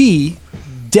that she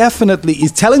definitely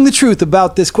is telling the truth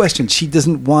about this question. She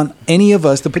doesn't want any of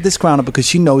us to put this crown on because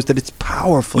she knows that it's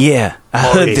powerful. Yeah, I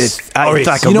heard Maurice, this. It's Maurice.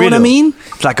 like a You know riddle. what I mean?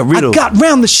 It's like a riddle. I got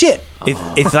round the shit.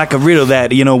 It's like a riddle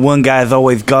that, one guy's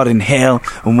always God in hell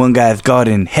and one guy's God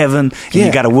in heaven. And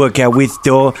you got to work out which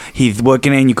door he's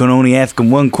working in. You can only ask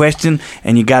him one question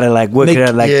and you got to work it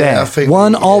out like that. I think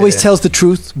One always tells the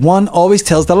truth, one always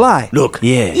tells the lie. Look.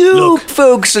 Yeah. You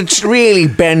folks are really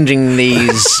bending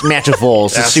these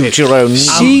metaphors to suit your own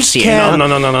needs here. can't-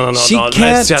 No. She Let's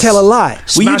can't just tell a lie.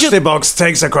 Smash the box,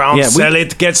 take the crown, Yeah, sell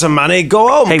it, get some money, go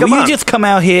home. Hey, Come will on. you just come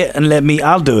out here and let me?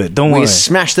 I'll do it. Don't We worry.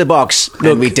 smash the box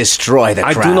and we destroy the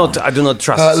I crown. do not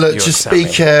trust Look, you, just Sammy. be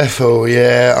careful,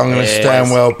 yeah. I'm going to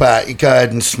stand well back. You go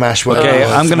ahead and smash whatever. Okay, you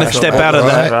want I'm going to smash step up, out of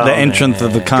right? the entrance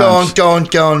of the conch. Go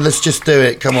on. Let's just do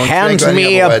it. Come on. Hand Ain't got any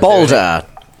me other a way of doing it. boulder.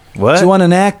 What? Do you want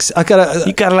an axe? I got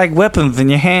You got weapons in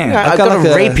your hand. I've got got like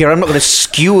a a- rapier. I'm not going to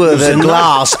skewer the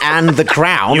glass and the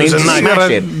crown. Use a and knife.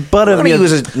 smash it. Butt I'm of going to your-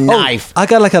 use a knife. I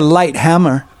got a light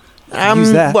hammer.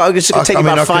 Use that. Well, it's going to take I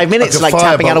mean, about I 5 could- minutes, I could like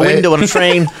tapping out a firebolt it. window on a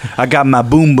train. I got my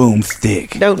boom boom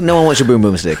stick. No one wants your boom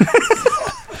boom stick.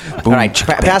 All right,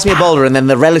 pass me a boulder and then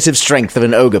the relative strength of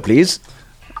an ogre, please.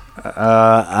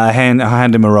 I hand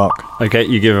him a rock. Okay,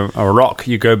 you give him a rock.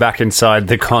 You go back inside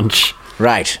the conch.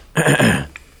 Right. And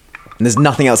there's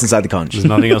nothing else inside the conch. There's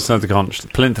nothing else inside the conch. The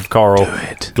plinth of coral,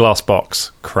 glass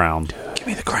box, crown. Give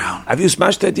me the crown. Have you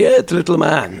smashed it yet, little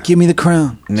man? Give me the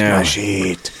crown. No. Smash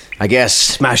it. I guess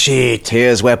Smash it.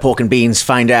 here's where Pork and Beans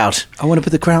find out I want to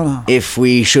put the crown on. if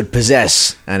we should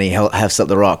possess, and he hefts up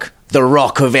the rock. The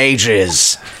Rock of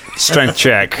Ages. Strength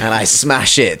check. And I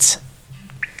smash it.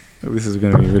 This is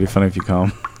going to be really funny if you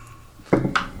come.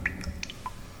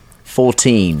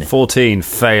 14. 14,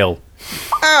 fail.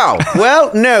 Ow!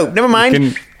 Well, no, never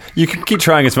mind. You can keep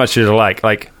trying as much as you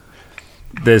like.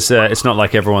 There's, it's not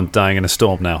like everyone's dying in a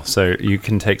storm now, so you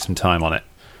can take some time on it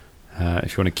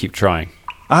if you want to keep trying.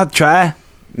 I'll try.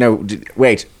 No,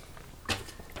 wait.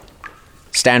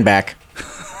 Stand back.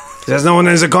 There's no one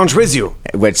in the conch with you.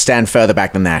 Wait, stand further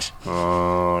back than that.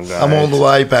 I'm all the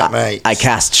way back, mate. I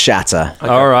cast Shatter.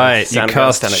 All right, you Stand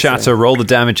cast next to Shatter. Roll the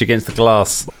damage against the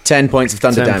glass. 10 points of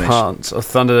thunder 10 damage. parts of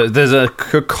thunder. There's a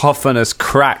cacophonous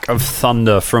crack of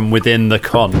thunder from within the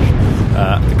conch.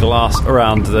 The glass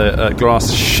around the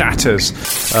glass shatters,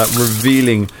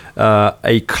 revealing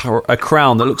a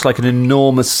crown that looks like an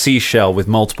enormous seashell with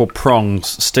multiple prongs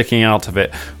sticking out of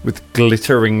it, with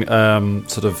glittering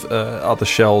other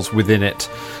shells within it.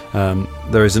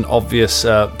 There is an obvious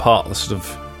part, the sort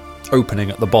of opening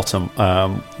at the bottom,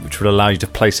 which would allow you to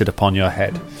place it upon your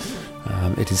head.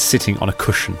 It is sitting on a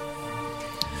cushion.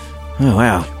 Oh,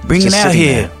 wow. Bring Just it out sitting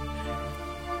here. there.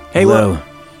 Hey, Although what?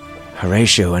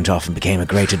 Horatio went off and became a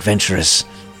great adventuress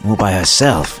all by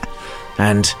herself.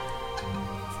 And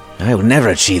I will never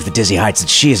achieve the dizzy heights that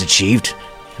she has achieved.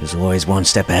 She was always one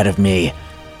step ahead of me.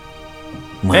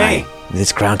 Why? Hey.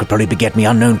 This crown could probably beget me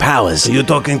unknown powers. Are you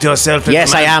talking to yourself?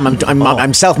 Yes, I am.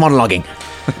 I'm self-monologuing.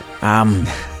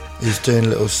 He's doing a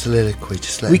little soliloquy.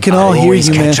 Just We can all hear Always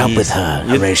you, man. catch up with her,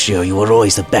 Horatio. You were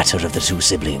always the better of the two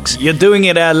siblings. You're doing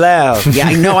it out loud. Yeah,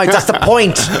 I know. That's the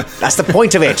point. That's the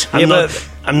point of it. I'm not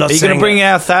Are you going saying to bring it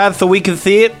outside so we can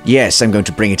see it? Yes, I'm going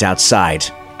to bring it outside.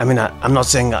 I mean, I'm not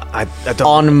saying I don't.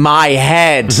 On my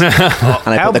head. And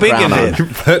I How put the big crown is on.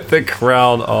 it? Put the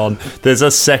crown on. There's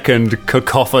a second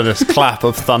cacophonous clap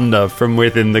of thunder from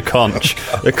within the conch.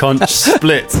 The conch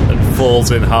splits and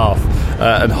falls in half.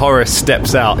 And Horace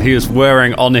steps out. He is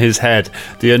wearing on his head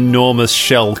the enormous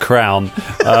shell crown.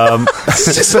 It's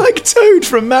just like Toad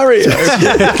from Mario.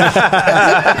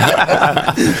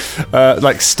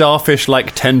 Like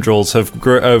starfish-like tendrils have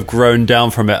grown down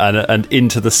from it and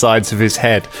into the sides of his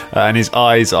head. And his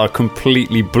eyes are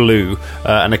completely blue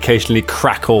and occasionally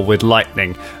crackle with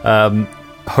lightning.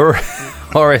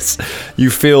 Horace, you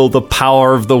feel the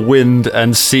power of the wind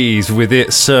and seas with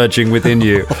it surging within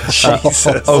you.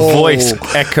 A voice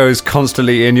echoes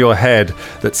constantly in your head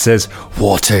that says,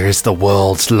 "Water is the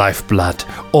world's lifeblood.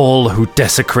 All who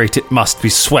desecrate it must be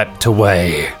swept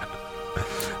away."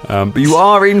 But you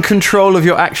are in control of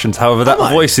your actions. However, that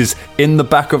voice is in the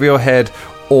back of your head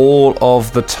all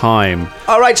of the time.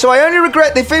 All right, so I only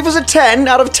regret, if it was a 10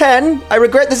 out of 10, I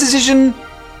regret the decision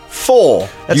 4.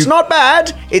 That's not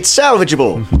bad. It's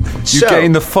salvageable. You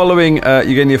gain the following.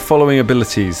 You gain the following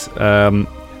abilities: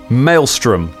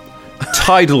 Maelstrom,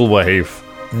 Tidal Wave,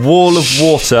 Wall of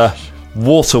Water,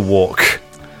 Water Walk.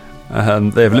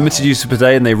 They have limited use per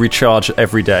day, and they recharge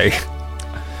every day.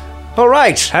 All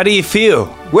right. How do you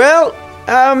feel? Well,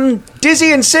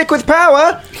 dizzy and sick with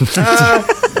power.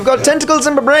 I've got tentacles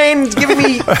in my brain giving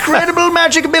me incredible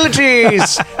magic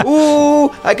abilities. Ooh,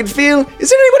 I can feel... Is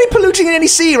there anybody polluting in any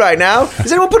sea right now?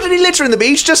 Has anyone put any litter in the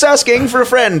beach? Just asking for a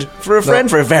friend. For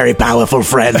a very powerful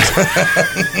friend.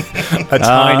 A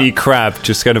tiny crab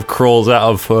just kind of crawls out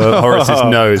of Horace's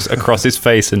nose, across his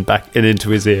face and back and into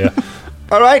his ear.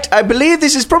 All right, I believe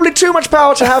this is probably too much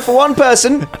power to have for one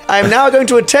person. I am now going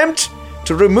to attempt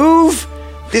to remove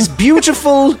this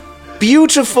beautiful,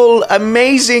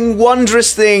 amazing,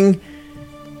 wondrous thing.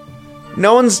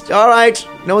 No one's going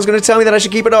to tell me that I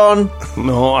should keep it on.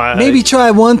 No, Maybe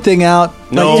try one thing out.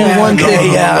 No, Like, do one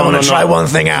thing. I want to try one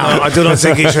thing out. No, I do not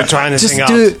think he should try anything Just out.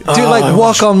 do like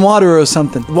walk on water or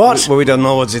something. What? Well, we don't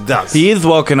know what it does. He is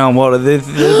walking on water.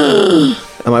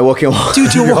 Am I walking on?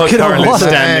 Dude, you're walking on Currently water.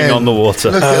 standing on the water.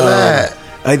 Look at that.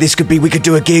 We could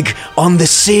do a gig on the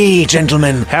sea,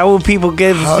 gentlemen. How will people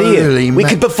get to see it? Holy We ma-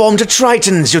 could perform to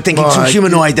Tritons. You're thinking too My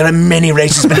humanoid. There are many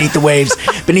races beneath the waves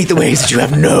that you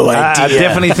have no idea. I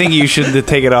definitely think you should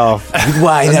take it off.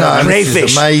 Why? There No, are this is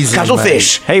crayfish, amazing,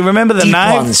 cuttlefish. Hey, remember the Deep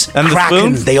knife ones, and the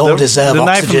Kraken, spoon? they all deserve the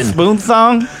knife and oxygen. spoon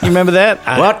song. You remember that?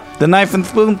 What? The knife and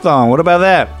spoon song. What about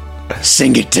that?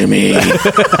 Sing it to me.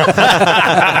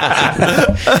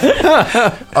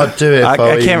 I'd do it if I, I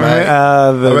were you, can't mate.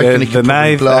 remember. I reckon he The could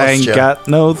probably knife blast ain't you. got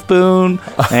no spoon.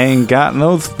 Ain't got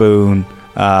no spoon.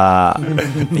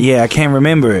 Yeah, I can't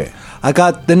remember it. I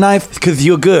got the knife Because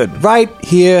you're good. right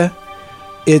here.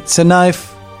 It's a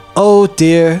knife. Oh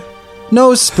dear.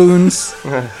 No spoons.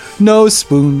 No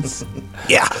spoons.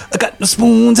 Yeah, I got no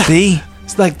spoons. See?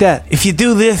 It's like that. If you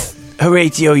do this,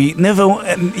 Horatio, you'll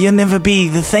never be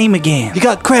the same again. You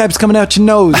got crabs coming out your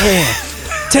nose. Yeah.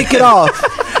 Take it off.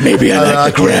 Maybe I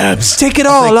like the it. crabs. Take it I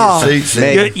all think off. it suits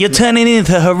him. You're turning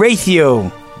into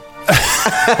Horatio.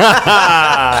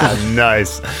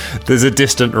 Nice. There's a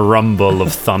distant rumble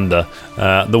of thunder.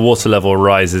 The water level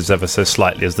rises ever so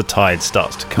slightly as the tide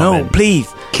starts to come No, in. please.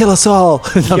 Kill us all.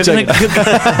 I'm joking.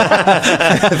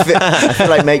 I feel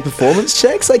like make performance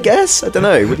checks, I guess. I don't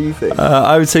know. What do you think?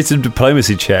 I would say some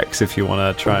diplomacy checks if you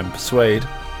want to try and persuade.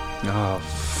 No,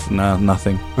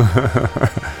 nothing.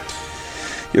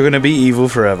 You're gonna be evil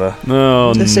forever.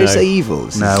 No, Let's no. say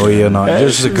evils. No, you're not.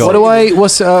 Just a god. What do I roll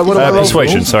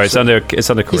Persuasion. for? Sorry, it's under He's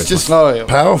charisma. just Oh, yeah.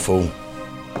 powerful.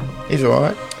 He's all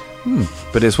right.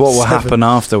 But it's what will happen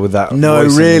after with that. No,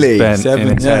 voice really? in its Seven,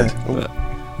 its yeah. head.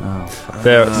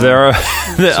 There are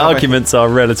the arguments are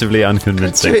relatively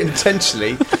unconvincing.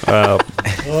 Intentionally. I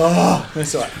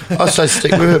say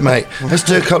stick with it, mate. Let's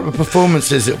do a couple of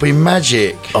performances. It'll be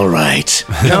magic. All right.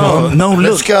 No,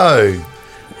 Let's look. go.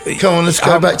 Come on, let's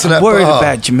go back to that I'm worried bar.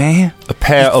 about you, man. A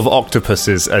pair of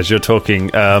octopuses, as you're talking,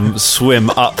 swim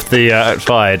up the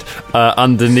tide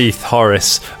underneath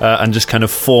Horace and just kind of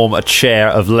form a chair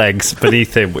of legs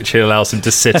beneath him, which allows him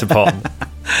to sit upon.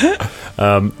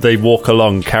 They walk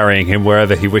along, carrying him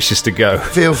wherever he wishes to go.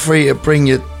 Feel free to bring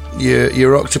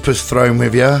your octopus throne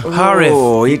with you. Horace.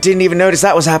 Oh, you didn't even notice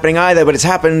that was happening either, but it's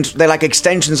happened. They're like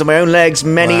extensions of my own legs,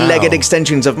 many-legged Wow.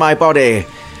 extensions of my body.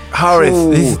 Horace,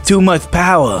 Ooh. this is too much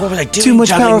power. What was I doing? Too much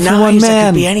Juggling power for one knives? That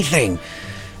man. could be anything.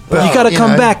 Well, you gotta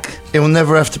come back. It will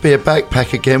never have to be a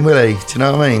backpack again, will he? Do you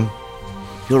know what I mean?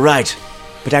 You're right.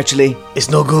 But actually, It's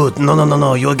no good.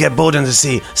 No. You'll get bored in the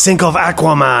sea. Think of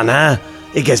Aquaman, huh?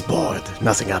 It gets bored.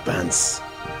 Nothing happens.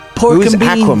 Pork who's and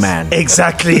beans. Aquaman?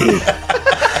 Exactly.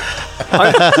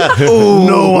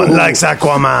 No one likes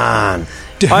Aquaman.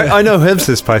 I know him,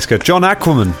 says Pyska. John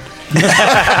Aquaman.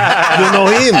 You know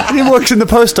him? He works in the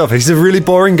post office. He's a really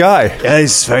boring guy. Yeah,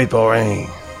 it's very boring.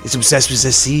 He's obsessed with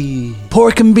the sea.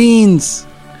 Pork and beans.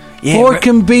 Yeah, Pork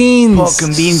and beans. Pork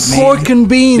and beans, man. Pork and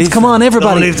beans. Listen, Come on,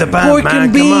 everybody. don't leave the band, Pork man.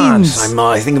 and Come on. beans.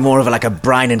 I think more of like a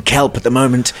brine and kelp at the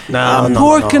moment. No, no,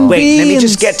 Pork no. and Wait, beans. let me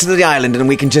just get to the island and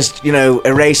we can just,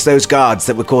 erase those guards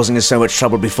that were causing us so much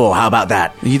trouble before. How about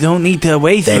that? You don't need to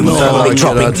waste They them. were No, probably good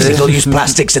dropping idea. single-use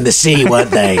plastics in the sea, weren't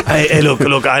they? Hey,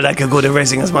 look, I like a good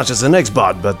erasing as much as the next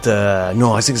bot, but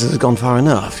no, I think this has gone far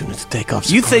enough. You need to take off.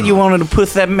 You said you wanted to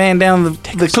push that man down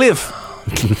the cliff.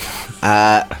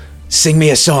 Sing me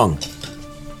a song.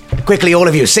 Quickly, all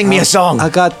of you, sing me a song. I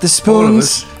got the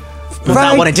spoons. Not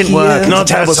that one, it didn't work. It's Not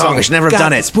a terrible that song. song. I should never have Got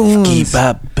done it. spoons.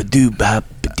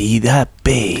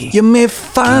 You may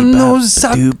find those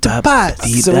octopi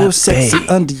so sexy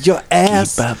under your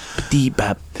ass. But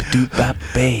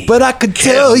I could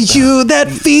tell you that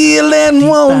feeling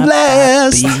won't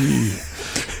last.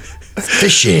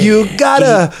 Fishy. You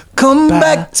gotta come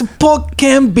back to pork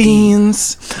and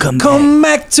beans. Come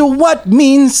back to what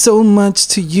means so much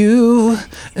to you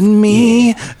and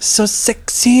me. So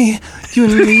sexy, you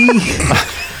and me.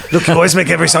 Look, you always make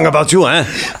every song about you, eh? One of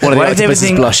the Why is octopus's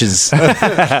everything- blushes.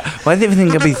 Why did everything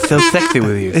gotta be so sexy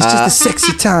with you? It's just a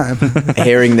sexy time.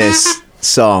 Hearing this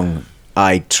song,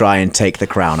 I try and take the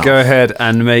crown off. Go ahead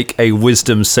and make a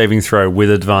wisdom saving throw with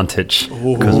advantage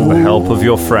because of the help of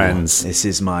your friends. This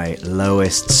is my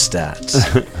lowest stat.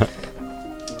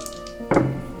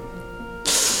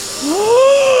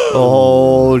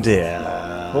 Oh dear.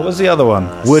 What was the other one?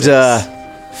 Would a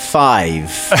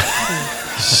 5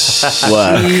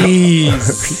 work?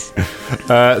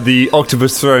 The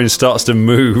octopus throne starts to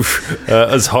move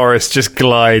as Horace just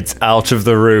glides out of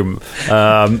the room.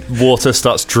 Water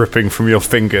starts dripping from your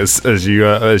fingers as you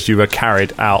are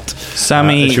carried out.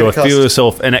 Sammy, as you feel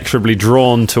yourself inexorably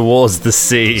drawn towards the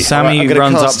sea. Sammy I'm gonna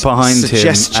runs up cast behind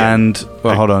suggestion. him and...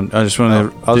 Well, hold on. I just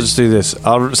want to... I'll just do this.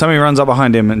 Sammy runs up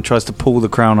behind him and tries to pull the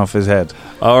crown off his head.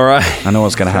 All right. I know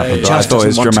what's going to happen, It but I just thought it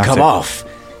was doesn't want dramatic. to come off.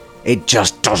 It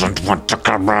just doesn't want to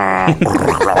come off.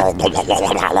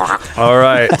 All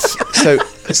right. So,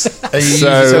 Are you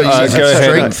So, using go ahead.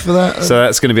 strength for that? So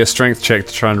that's going to be a strength check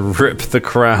to try and rip the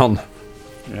crown.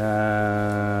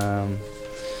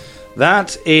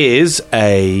 That is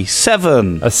a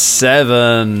 7. A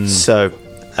 7. So,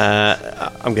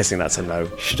 I'm guessing that's a no.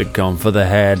 Should have gone for the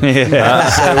head. So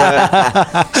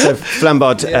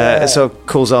Flambard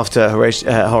calls after Horace.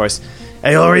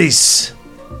 Hey, Horace.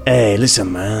 Hey,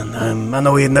 listen, man. I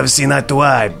know we've never seen eye to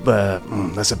eye, but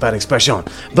that's a bad expression.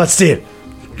 But still,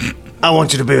 I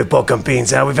want you to be with Pork and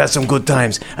Beans. We've had some good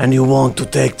times, and you want to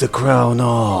take the crown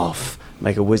off.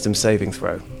 Make a wisdom saving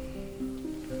throw.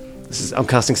 I'm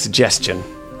casting suggestion.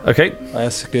 Okay.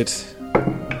 That's good.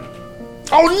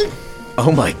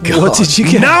 Oh my god! What did you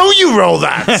get? Now you roll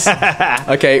that.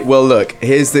 okay, well, look.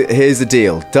 Here's the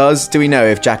deal. Do we know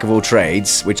if Jack of all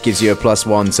trades, which gives you a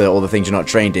 +1 to all the things you're not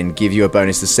trained in, give you a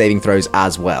bonus to saving throws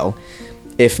as well?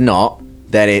 If not,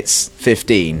 then it's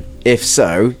 15. If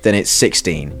so, then it's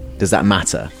 16. Does that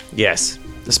matter? Yes,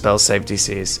 the spell save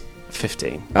DC is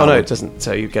 15. Oh. Oh no, it doesn't.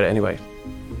 So you get it anyway.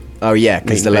 Oh yeah,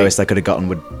 because the Mean lowest I could have gotten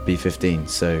would be 15.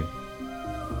 So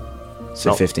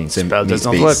No, 15. So spell needs does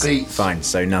not to be work. fine.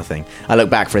 So nothing. I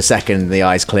look back for a second. The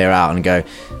eyes clear out and go.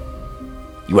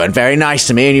 You weren't very nice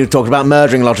to me, and you talked about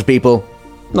murdering a lot of people.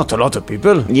 Not a lot of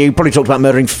people. You probably talked about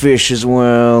murdering fish as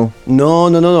well.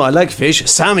 No. I like fish.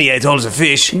 Sammy ate all the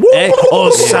fish. Eh? Oh,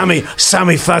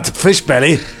 Sammy fat fish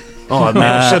belly. Oh, man,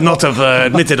 I should not have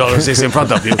admitted all of this in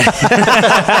front of you.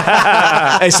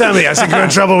 Hey, Sammy, I think you're in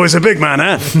trouble with a big man,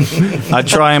 eh? I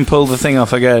try and pull the thing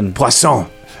off again. Poisson.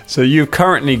 So you've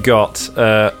currently got,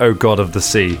 O God of the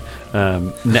Sea,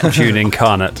 Neptune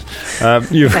incarnate.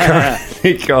 You've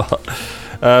currently got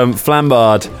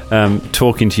Flambard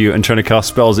talking to you and trying to cast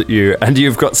spells at you, and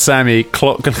you've got Sammy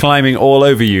climbing all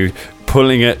over you,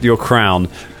 pulling at your crown.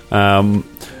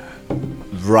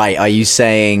 Right? Are you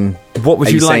saying? What would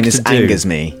are you saying like this to do? angers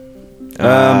me?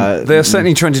 They're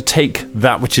certainly trying to take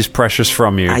that which is precious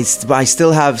from you. I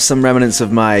still have some remnants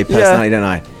of my personality, don't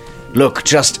I? Look,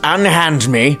 just unhand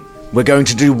me. We're going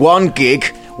to do one gig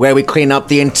where we clean up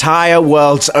the entire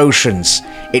world's oceans.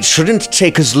 It shouldn't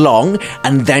take as long,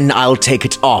 and then I'll take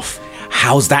it off.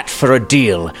 How's that for a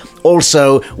deal?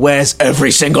 Also, where's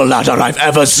every single ladder I've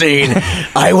ever seen?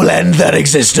 I will end their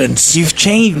existence. You've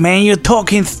changed, man. You're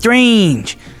talking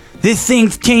strange. This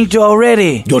thing's changed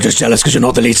already. You're just jealous because you're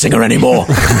not the lead singer anymore.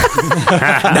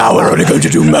 Now we're only going to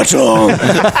do metal.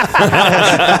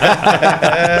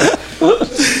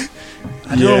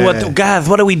 I don't know what, guys.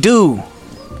 What do we do?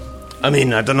 I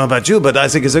mean, I don't know about you, but I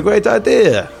think it's a great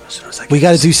idea. We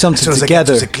got to do something As soon as I get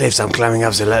together. to the cliffs, I'm climbing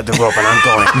up the rope and I'm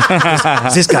going.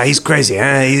 this guy, he's crazy,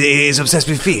 huh? He's obsessed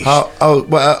with fish.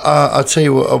 I'll tell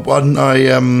you what. Why don't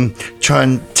I try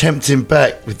and tempt him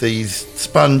back with these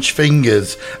sponge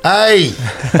fingers? Hey,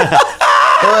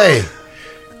 oi!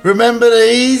 Remember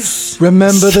these?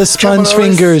 Remember the sponge Come on,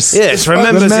 fingers. Yes,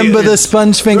 remember the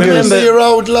sponge fingers. Remember your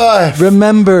old life.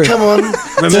 Remember. Come on,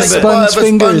 Remember- take a bite of a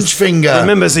Sponge sponge finger.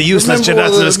 Remember the useless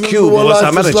gelatinous cube what of life our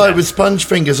was marriage. like with sponge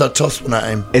fingers. I tossed one at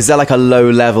him. Is there like a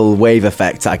low-level wave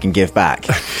effect I can give back?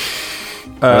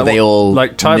 Or are they all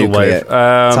like tidal nuclear? wave?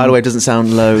 Tidal wave doesn't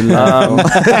sound low.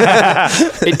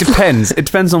 It depends. It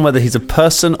depends on whether he's a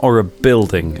person or a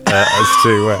building as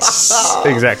to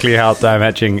exactly how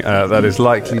damaging that is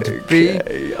likely to be.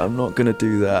 I'm not going to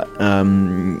do that.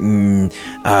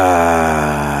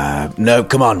 No,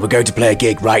 come on. We're going to play a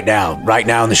gig right now. Right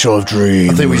now on the Shore of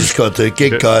Dreams. I think we just got to do a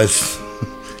gig, guys.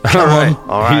 All right.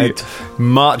 right. He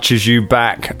marches you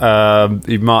back.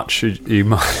 You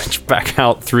march back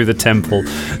out through the temple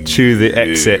to the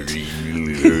exit.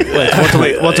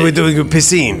 What are we doing with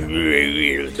piscine?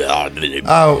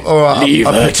 Oh, all right. Leave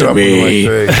I'll her pick to up on the way me.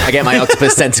 through. I get my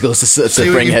octopus tentacles to See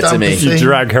what bring you've her to done, me. Pussy? You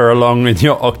drag her along in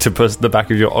your octopus, the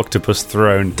back of your octopus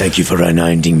throne. Thank you for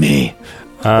reminding me.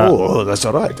 Oh, that's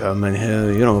all right. I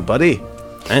mean, buddy.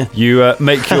 You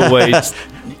make your way.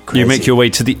 You make your way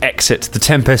to the exit. The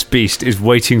Tempest Beast is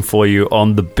waiting for you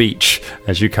on the beach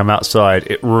as you come outside.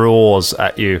 It roars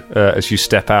at you as you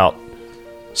step out.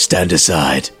 Stand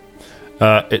aside.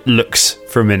 It looks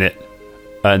for a minute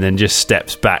and then just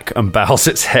steps back and bows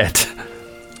its head.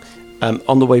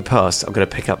 On the way past, I'm going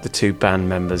to pick up the 2 band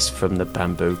members from the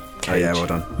bamboo cage. well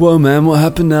done. Whoa, man! What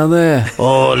happened now there?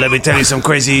 Oh, let me tell you, some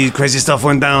crazy stuff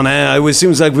went down. It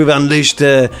seems like we've unleashed.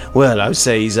 I would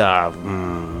say he's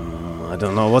I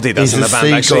don't know what he does He's in the the band.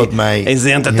 sea Actually, god, mate. he's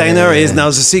the entertainer. Yeah. He's now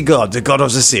the sea god, the god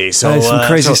of the sea. So some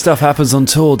crazy stuff happens on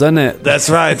tour, doesn't it? That's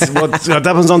right. What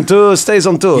happens on tour stays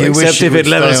on tour, You except wish you if it would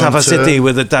levels stay half on a tour. city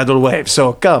with a tidal wave.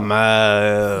 So come.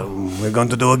 we're going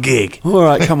to do a gig. All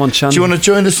right, come on, Chan. Do you want to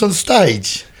join us on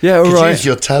stage? Yeah, all Could right. use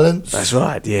your talents. That's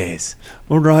right. Yes.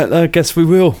 All right, I guess we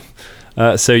will.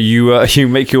 So you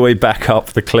make your way back up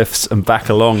the cliffs and back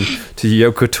along to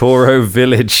Yokotoro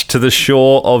Village, to the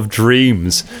shore of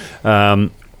dreams,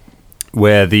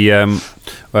 where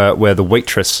the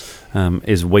waitress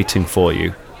is waiting for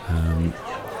you.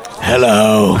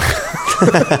 Hello.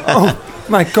 Oh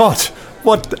my God!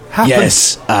 What happened?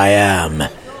 Yes, I am.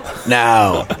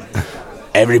 Now,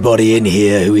 everybody in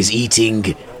here who is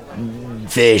eating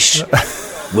fish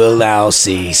will now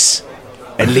cease.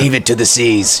 And leave it to the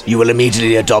seas. You will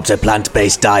immediately adopt a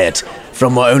plant-based diet.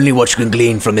 From only what you can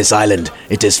glean from this island,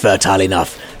 it is fertile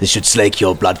enough. This should slake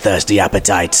your bloodthirsty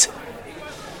appetites.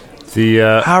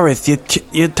 Horace,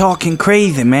 you're talking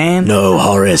crazy, man. No,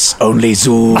 Horace, only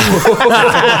Zool.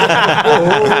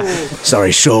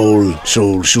 Sorry, Shoal.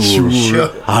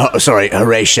 Sorry,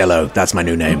 Horatio. That's my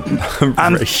new name.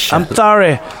 I'm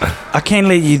sorry. I can't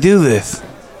let you do this.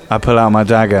 I pull out my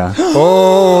dagger.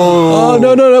 Oh,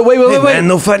 no. Wait. Man,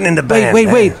 no fighting in the band.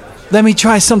 Wait. Let me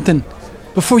try something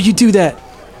before you do that.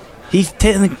 He's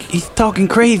talking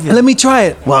crazy. Let me try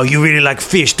it. Wow, you really like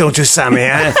fish, don't you, Sammy?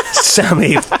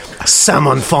 Sammy,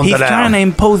 salmon He's fondant. trying to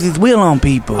impose his will on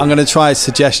people. I'm going to try a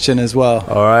suggestion as well.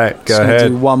 All right, go Just gonna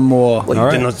ahead. do one more. Well,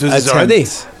 you did not do this attempt. already.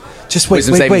 Just wait.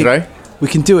 Wisdom saving throw? We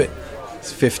can do it.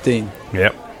 It's 15.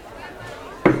 Yep.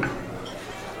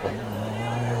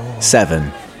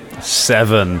 7.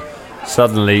 7.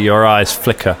 Suddenly, your eyes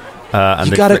flicker, and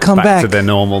You they gotta flick come back. to their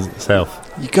normal self.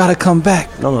 You gotta come back.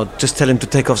 No, just tell him to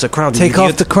take off the crown. Take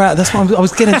off the crown. That's what I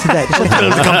was getting to that. Tell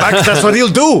him to come back, that's what he'll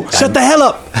do. Shut the hell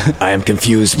up. I am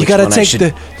confused. You Which gotta one I take should...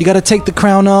 you gotta take the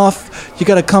crown off. You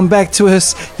gotta come back to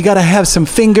us. You gotta have some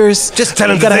fingers. Just tell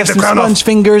him you to gotta take have the some crown off. sponge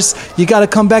fingers. You gotta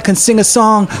come back and sing a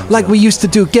song like we used to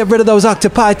do. Get rid of those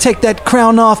octopi. Take that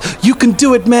crown off. You can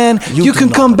do it, man. You can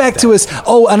come back to us.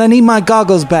 Oh, and I need my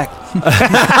goggles back. You're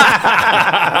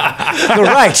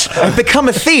right. I've become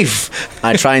a thief.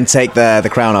 I try and take the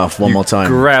crown off one more time.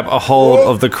 Grab a hold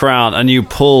of the crown and you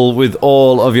pull with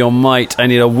all of your might. I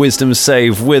need a wisdom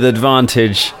save with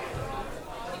advantage.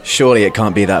 Surely it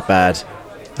can't be that bad.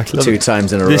 2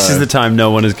 times in a row. This is the time no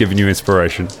one has given you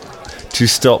inspiration to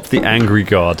stop the angry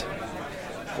god.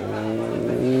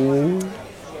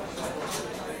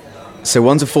 So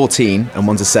one's a 14 and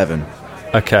one's a 7.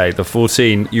 Okay, the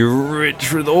 14. You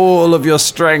reach with all of your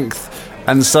strength,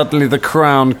 and suddenly the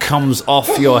crown comes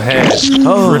off your head,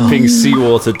 dripping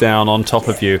seawater down on top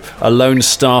of you. A lone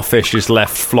starfish is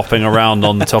left flopping around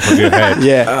on the top of your head.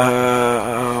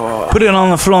 Yeah. Put it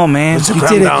on the floor, man. Put the You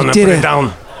crown did it, down you and did put it. it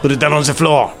down. Put it down on the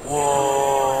floor.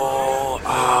 Oh,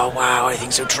 wow,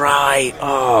 everything's so dry.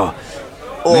 Oh,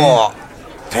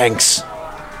 thanks.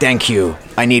 Thank you.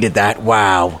 I needed that.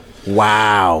 Wow.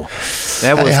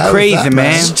 That Hey, was how was crazy, that,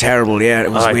 man. It's terrible, yeah.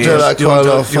 It was Alright, weird. do that. you want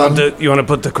Quite a lot of to- you want to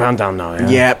put the crown down now, yeah?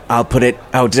 Yep, I'll put it...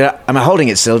 Oh, am I holding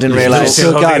it still? Didn't You're realise.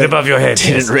 still got holding it it. above your head.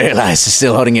 Didn't realise.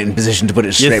 Still holding it in position to put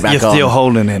it straight You're back on. still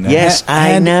holding it now. Yes, I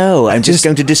And- know. I'm just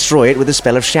going to destroy it with a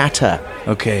spell of shatter.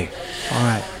 Okay. All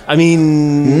right. I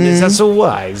mean, is that so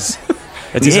wise?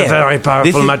 It is Yeah. a very This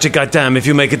powerful is- magic item. If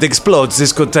you make it explode,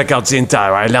 this could take out the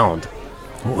entire island.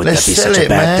 Would Let's that be sell such it, a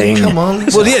bad man. thing? Come on.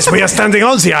 Well, yes, we are standing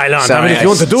on the island. I Sorry, mean, if you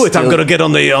want to do it, I'm still- going to get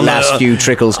on the Last few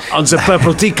trickles. on the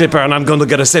purple tea clipper, and I'm going to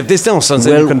get a safe distance, and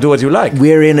then you can do what you like.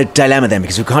 We're in a dilemma then,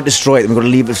 because we can't destroy it. We've got to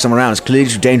leave it for someone around. It's clearly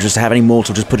too dangerous to have any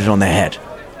mortal just put it on their head.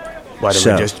 Why don't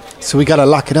So- we just So we gotta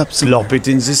lock it up. plop it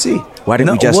in the sea? Why don't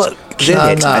No, we just what- keep No,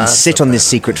 it no, and it's sit on this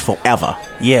secret forever?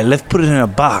 Yeah, let's put it in a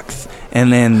box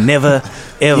and then never,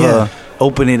 ever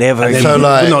open it ever So, again.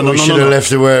 like, No, we should have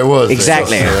left it where it was.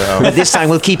 Exactly. But this time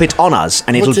we'll keep it on us,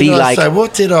 and it'll What did be I like say?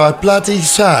 What did I bloody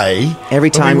say? Every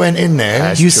when time- we went in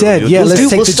there. You said, yeah, let's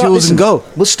take the jewels and go.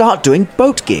 We'll start doing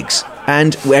boat gigs.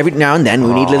 And every now and then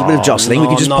we need a little bit of jostling. We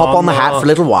can just pop on the hat for a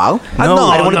little while. No,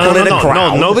 I don't want to put in a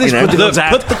crown. nobody's you know? putting on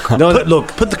that. Look,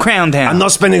 Put the crown down. I'm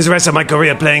not spending the rest of my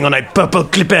career playing on a purple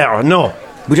clipper. No.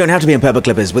 We don't have to be in purple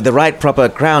clippers. With the right proper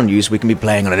crown use, we can be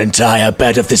playing on an entire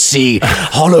bed of the sea,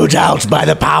 hollowed out by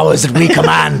the powers that we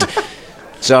command.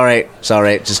 Sorry,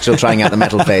 just still trying out the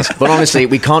metal face. But honestly,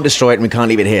 we can't destroy it and we can't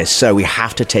leave it here, so we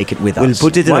have to take it with us.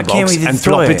 We'll put it in Why a can't box we and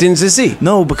destroy drop it in the sea.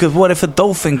 No, because what if a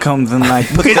dolphin comes and like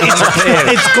puts it on the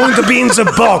tail? It's going to be in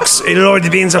the box. It'll already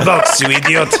be in the box, you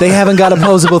idiot. They haven't got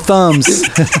opposable thumbs.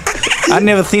 I've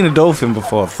never seen a dolphin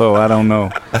before, so I don't know.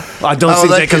 I don't Oh,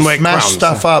 think they can can wear smash crowns.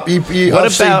 stuff up. I've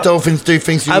seen about- dolphins do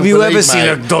things you Have wouldn't you believe, ever seen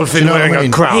a mate. dolphin Do you know what wearing I a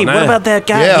mean? crown? Hey, what about that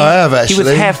guy? Yeah, I have, He was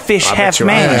actually. half fish, I bet half you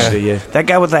man. have, actually, yeah. That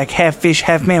guy was like half fish,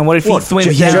 half man. What if he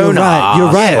swims Yeah, down?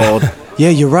 you're right. Yeah,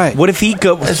 you're right. What if he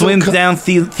swims down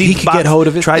the He could get hold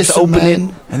of it. tries to Listen, open man,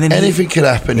 it, and then anything could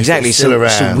happen. Exactly, If it's still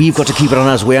so around. we've got to keep it on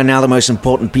us. We are now the most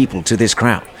important people to this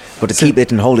crown. Got to keep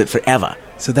it and hold it forever.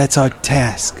 So that's our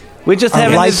task. we're just Our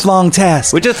having this, lifelong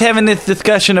task. we're just having this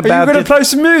discussion about this. play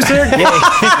some music?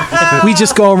 We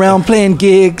just go around playing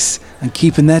gigs and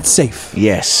keeping that safe.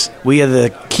 Yes, We are the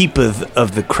keepers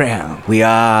of the crown. we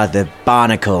are the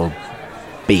barnacle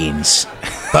beans.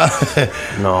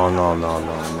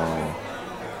 No.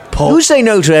 You say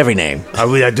no to every name.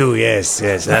 I do, yes.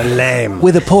 And lame.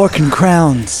 With the pork and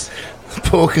crowns.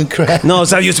 Pork and crab. No,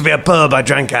 that used to be a pub I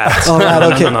drank at. All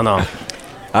right, okay. No.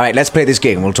 All right, let's play this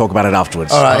gig and we'll talk about it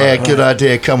afterwards. All right, yeah, good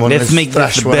idea. Come on, Let's let's make this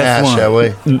thrash the one best out, one. shall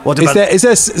we? What Is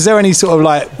about... there any sort of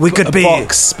like We could a be-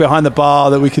 box behind the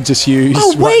bar that we could just use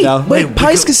Oh, right now? wait,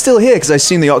 Paiska's still here because I've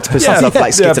seen the octopus and stuff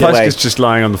like skittered away. Paiska's just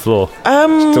lying on the floor.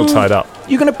 Still tied up.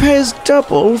 You're going to pay us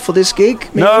double for this gig?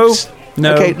 Maybe No, it's-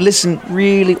 no. Okay, listen,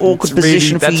 really awkward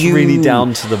position for that's you. really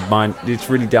down to the It's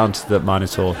really down to the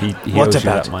Minotaur. He What owes you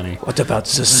about that money. What about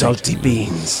the salty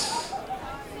beans?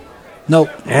 No.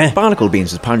 Barnacle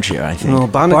beans is punchier, I think. No,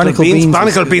 barnacle, Barnacle beans. beans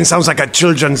Barnacle beans sounds like a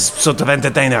children's sort of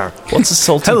entertainer. What's a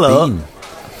salty Hello. bean?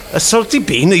 A salty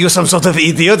bean? Are you some sort of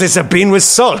idiot? It's a bean with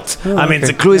salt. I mean,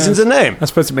 the clue is in the name. I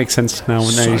suppose it makes sense now when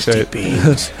you say Salty it.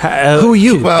 beans. Who are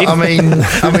you? Well, I mean,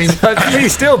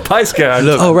 He's still Paiska.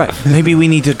 Look, Oh, right. Maybe we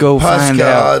need to go find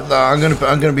out. Pascal,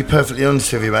 I'm gonna be perfectly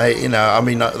honest with you, mate. You know, I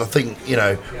mean, I think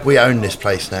we own this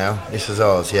place now. This is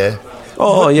ours, yeah.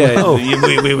 Oh, yeah. Oh.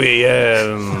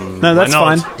 no, that's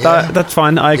why fine. not? Yeah. That's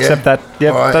fine. I accept Yeah. that.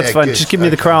 Yep, All right, that's yeah, fine. good. Just give me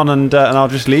the Okay. crown and I'll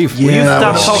just leave. Will you Yeah,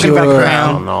 stop well, talking sure. about No,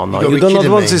 crown? no. You gotta You be do not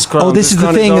kidding want me. this crown. Oh, this is the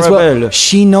crown thing as Arabelle. well.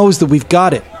 She knows that we've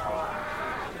got it.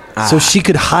 So she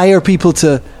could hire people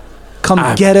to come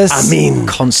get us. I mean,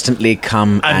 Constantly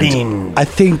come I and... mean, I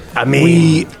think I mean,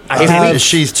 we I have... think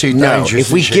She's too No, dangerous.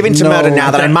 if we isn't give in she? to murder No,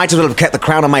 now, then I might as well have kept the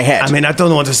crown on my head. I mean, I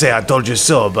don't want to say I told you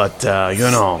so, but, a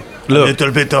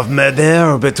little bit of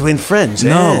murder between friends.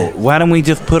 No, why don't we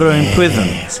just put her in prison?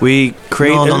 We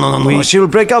create. No. She will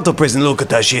break out of prison. Look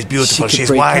at her. She's beautiful. She could She's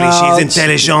break wily. out. She's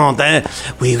intelligent.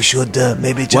 We should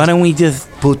maybe just Why don't we just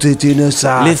put it in a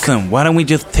sack. listen? Why don't we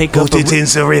just take Put up it a, in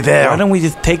the river. Why don't we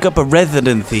just take up a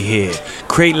residency here?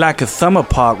 Create like a summer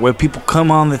park where people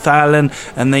come on this island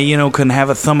and they, can have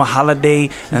a summer holiday,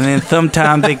 and then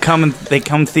sometimes they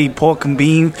come see pork and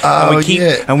beans, Oh, and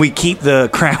yeah. we keep the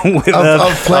crown with I've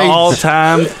us played- at all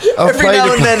times. I've Every played now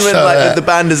a and then, when so, if the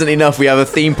band isn't enough, we have a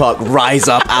theme park rise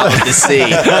up out of the sea,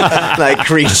 like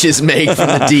creatures made from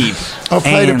the deep. I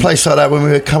played a And- place like that when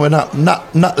we were coming up.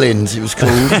 Nutlins, it was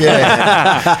called.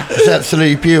 Yeah, it's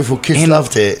absolutely beautiful. Kids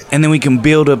loved it. And then we can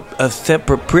build a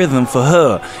separate prison for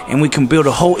her, and we can build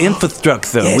a whole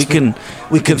infrastructure. Yes,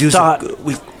 we could use start.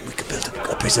 we could build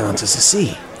a prison onto the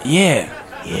sea. Yeah.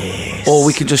 Yes. Or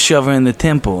we could just shove her in the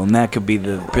temple, and that could be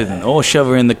the prison. Or shove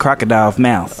her in the crocodile's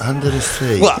mouth. Under the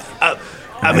sea. Well,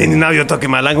 I mean, now you're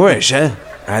talking my language, eh?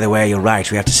 Either way, you're right.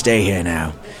 We have to stay here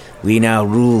now. We now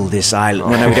rule this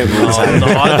island. No, we don't rule this island. No,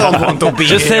 I don't want to be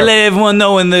Just to here. let everyone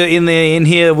know in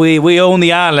here we own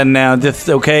the island now. Just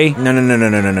okay. No.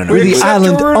 We're the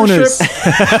island owners.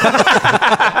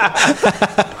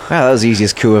 Wow, that was the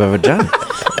easiest coup I've ever done.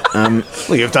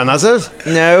 Well, you've done others.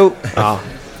 No.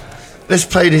 Let's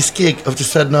play this gig. I've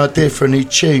just had an idea for a new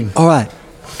tune. All right.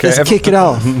 Let's kick it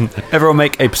off. Everyone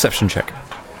make a perception check.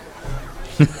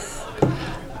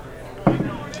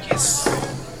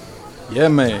 Yeah,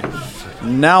 mate.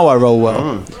 Now I roll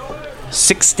well.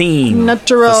 16.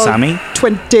 Natural. For Sammy.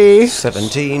 20.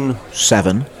 17.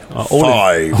 7.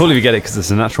 All of you get it because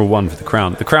it's a natural 1 for the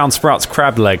crown. The crown sprouts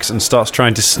crab legs and starts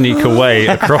trying to sneak away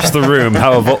across the room.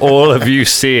 However, all of you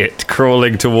see it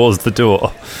crawling towards the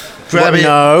door. Grab it.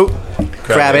 No.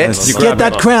 Grab it. Get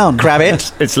that crown. Grab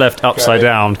it. It's left upside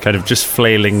down, kind of just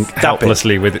flailing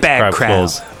helplessly with its crab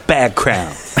claws. Bad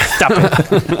crown. Stop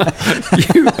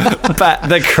it. You bat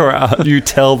the crown. You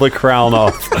tell the crown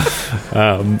off,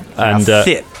 and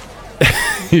Fit.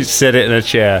 you sit it in a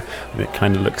chair, and it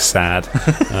kind of looks sad,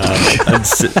 and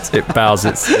it bows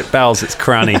its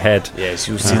crowny head. Yes,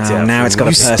 you sit there. Now it's got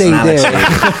a stay personality. there. No,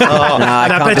 I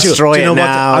And can't I bet destroy you know it what?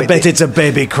 now. I bet it's a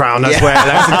baby crown as well.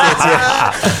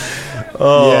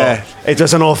 Yeah, it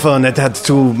was an orphan. It had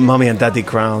 2 mommy and daddy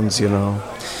crowns. You know.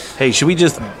 Hey, should we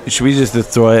just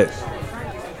destroy it?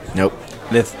 Nope.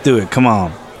 Let's do it. Come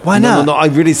on. Why No, not? no, I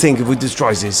really think if we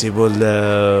destroy this, it will.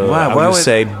 Why I would would-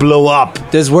 say blow up.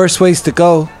 There's worse ways to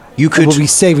go. You could- We'll be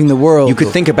saving the world. You could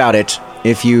think about it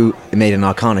if you made an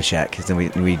Arcana check, because then we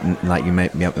like you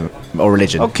make or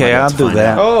religion. Okay, Might be able I'll to do find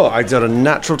that. out. Oh, I got a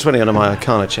natural 20 on my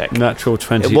Arcana check. Natural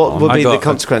 20. What would on. be I the got-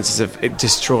 consequences of it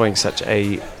destroying such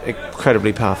a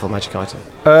incredibly powerful magic item?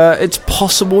 It's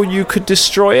possible you could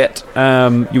destroy it.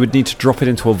 You would need to drop it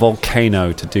into a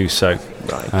volcano to do so.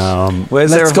 Right.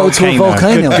 Where's Let's go to a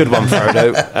volcano. Good one,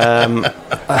 Frodo.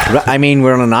 I mean,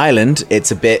 we're on an island.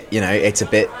 It's a bit,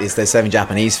 they're serving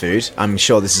Japanese food. I'm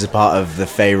sure this is a part of the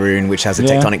Faerun, which has a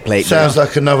tectonic plate. Sounds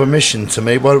like another mission to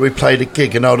me. Why don't we play the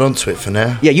gig and hold on to it for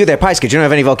now? Yeah, you there, Paiska. Do you know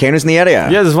of any volcanoes in the area?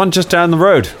 Yeah, there's one just down the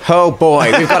road. Oh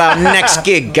boy, we've got our next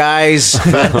gig, guys.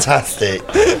 Fantastic.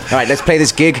 All right, let's play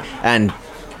this gig and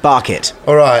bark it.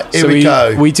 All right, here So we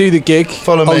go. We do the gig.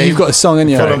 Follow Oh, me. you've got a song in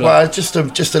you. Follow, well, just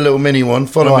a little mini one.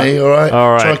 Follow Right. me, all right?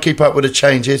 All right. Try and keep up with the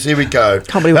changes. Here we go.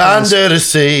 Can't believe we're Under the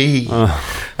sea,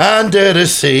 under the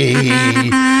sea.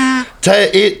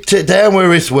 Take it down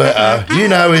where it's wetter. You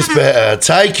know it's better.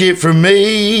 Take it from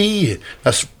me.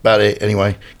 That's about it.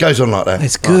 Anyway, goes on like that.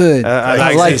 It's good. I I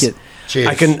like like this. it. Cheers.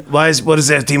 I can. What is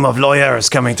there a team of lawyers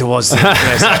coming towards the place?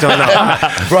 I don't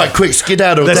know. Right, quick,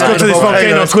 skedaddle. Let's down go to this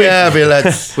volcano Let's quick. get out of here,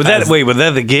 lads. Was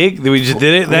that the gig? We just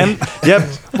did it then? Yep.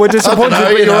 We're disappointed, I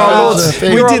don't know, but you you're know, our that's lords. the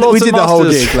thing. You're our We lords did and the whole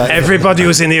masters. gig. Like, Everybody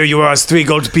who's in here, you are 3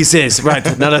 gold pieces.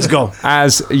 Right, now let's go.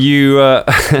 As you,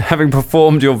 having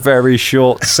performed your very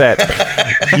short set,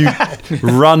 you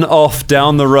run off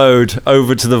down the road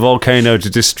over to the volcano to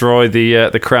destroy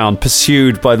the crown,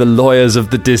 pursued by the lawyers of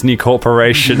the Disney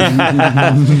Corporation.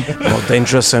 More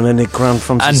dangerous than any crown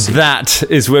from And the sea. that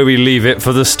is where we leave it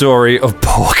for the story of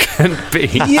Pork and Bean.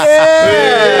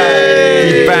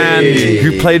 The band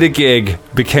who played a gig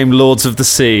became Lords of the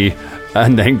Sea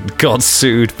and then got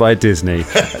sued by Disney.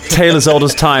 Tale as old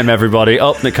as time, everybody.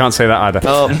 Oh, they can't say that either.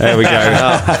 Oh. There we go.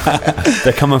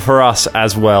 They're coming for us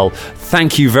as well.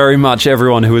 Thank you very much,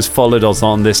 everyone who has followed us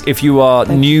on this. If you are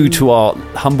new to our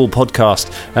humble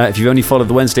podcast, if you've only followed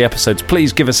the Wednesday episodes,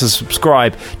 please give us a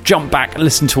subscribe. Jump back and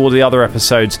listen to all the other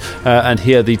episodes and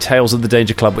hear the Tales of the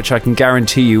Danger Club, which I can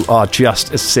guarantee you are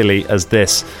just as silly as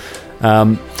this.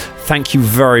 Thank you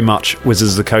very much,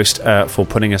 Wizards of the Coast, for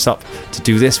putting us up to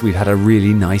do this. We've had a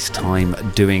really nice time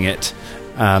doing it.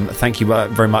 Thank you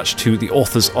very much to the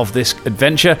authors of this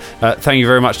adventure. Thank you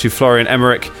very much to Florian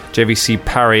Emmerich, JVC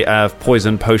Parry of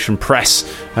Poison Potion Press,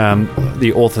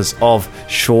 the authors of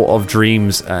Shore of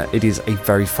Dreams. It is a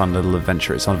very fun little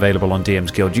adventure. It's available on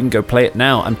DM's Guild. You can go play it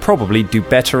now and probably do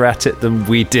better at it than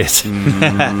we did.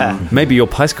 Maybe your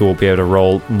Paiska will be able to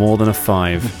roll more than a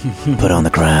 5. Put on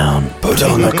the crown. Put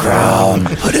on the crown.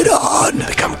 Put it on.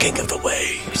 Become king of the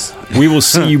waves. We will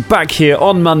see you back here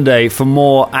on Monday for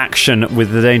more action with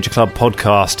the Danger Club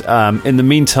podcast. In the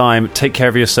meantime, take care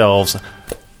of yourselves.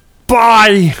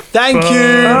 Bye! Thank you.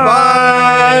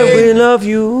 Bye. We love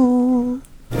you.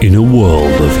 In a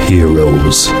world of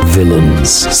heroes, villains,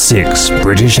 6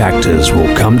 British actors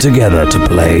will come together to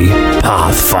play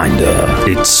Pathfinder.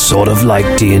 It's sort of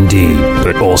like D&D,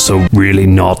 but also really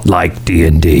not like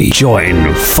D&D.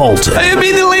 Join Fulton, I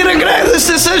immediately regret this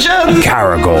decision.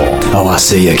 Caragor, Oh, I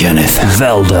see you, Kenneth.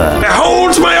 Velda,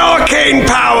 Behold my arcane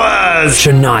powers.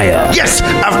 Shania, Yes,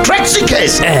 I've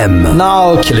Drexicus. M,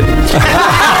 Now kill him.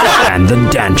 and the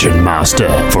Dungeon Master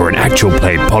for an actual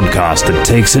play podcast that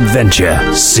takes adventure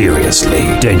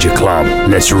seriously. Danger Club,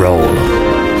 let's roll.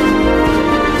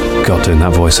 God, doing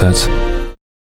that voice hurts.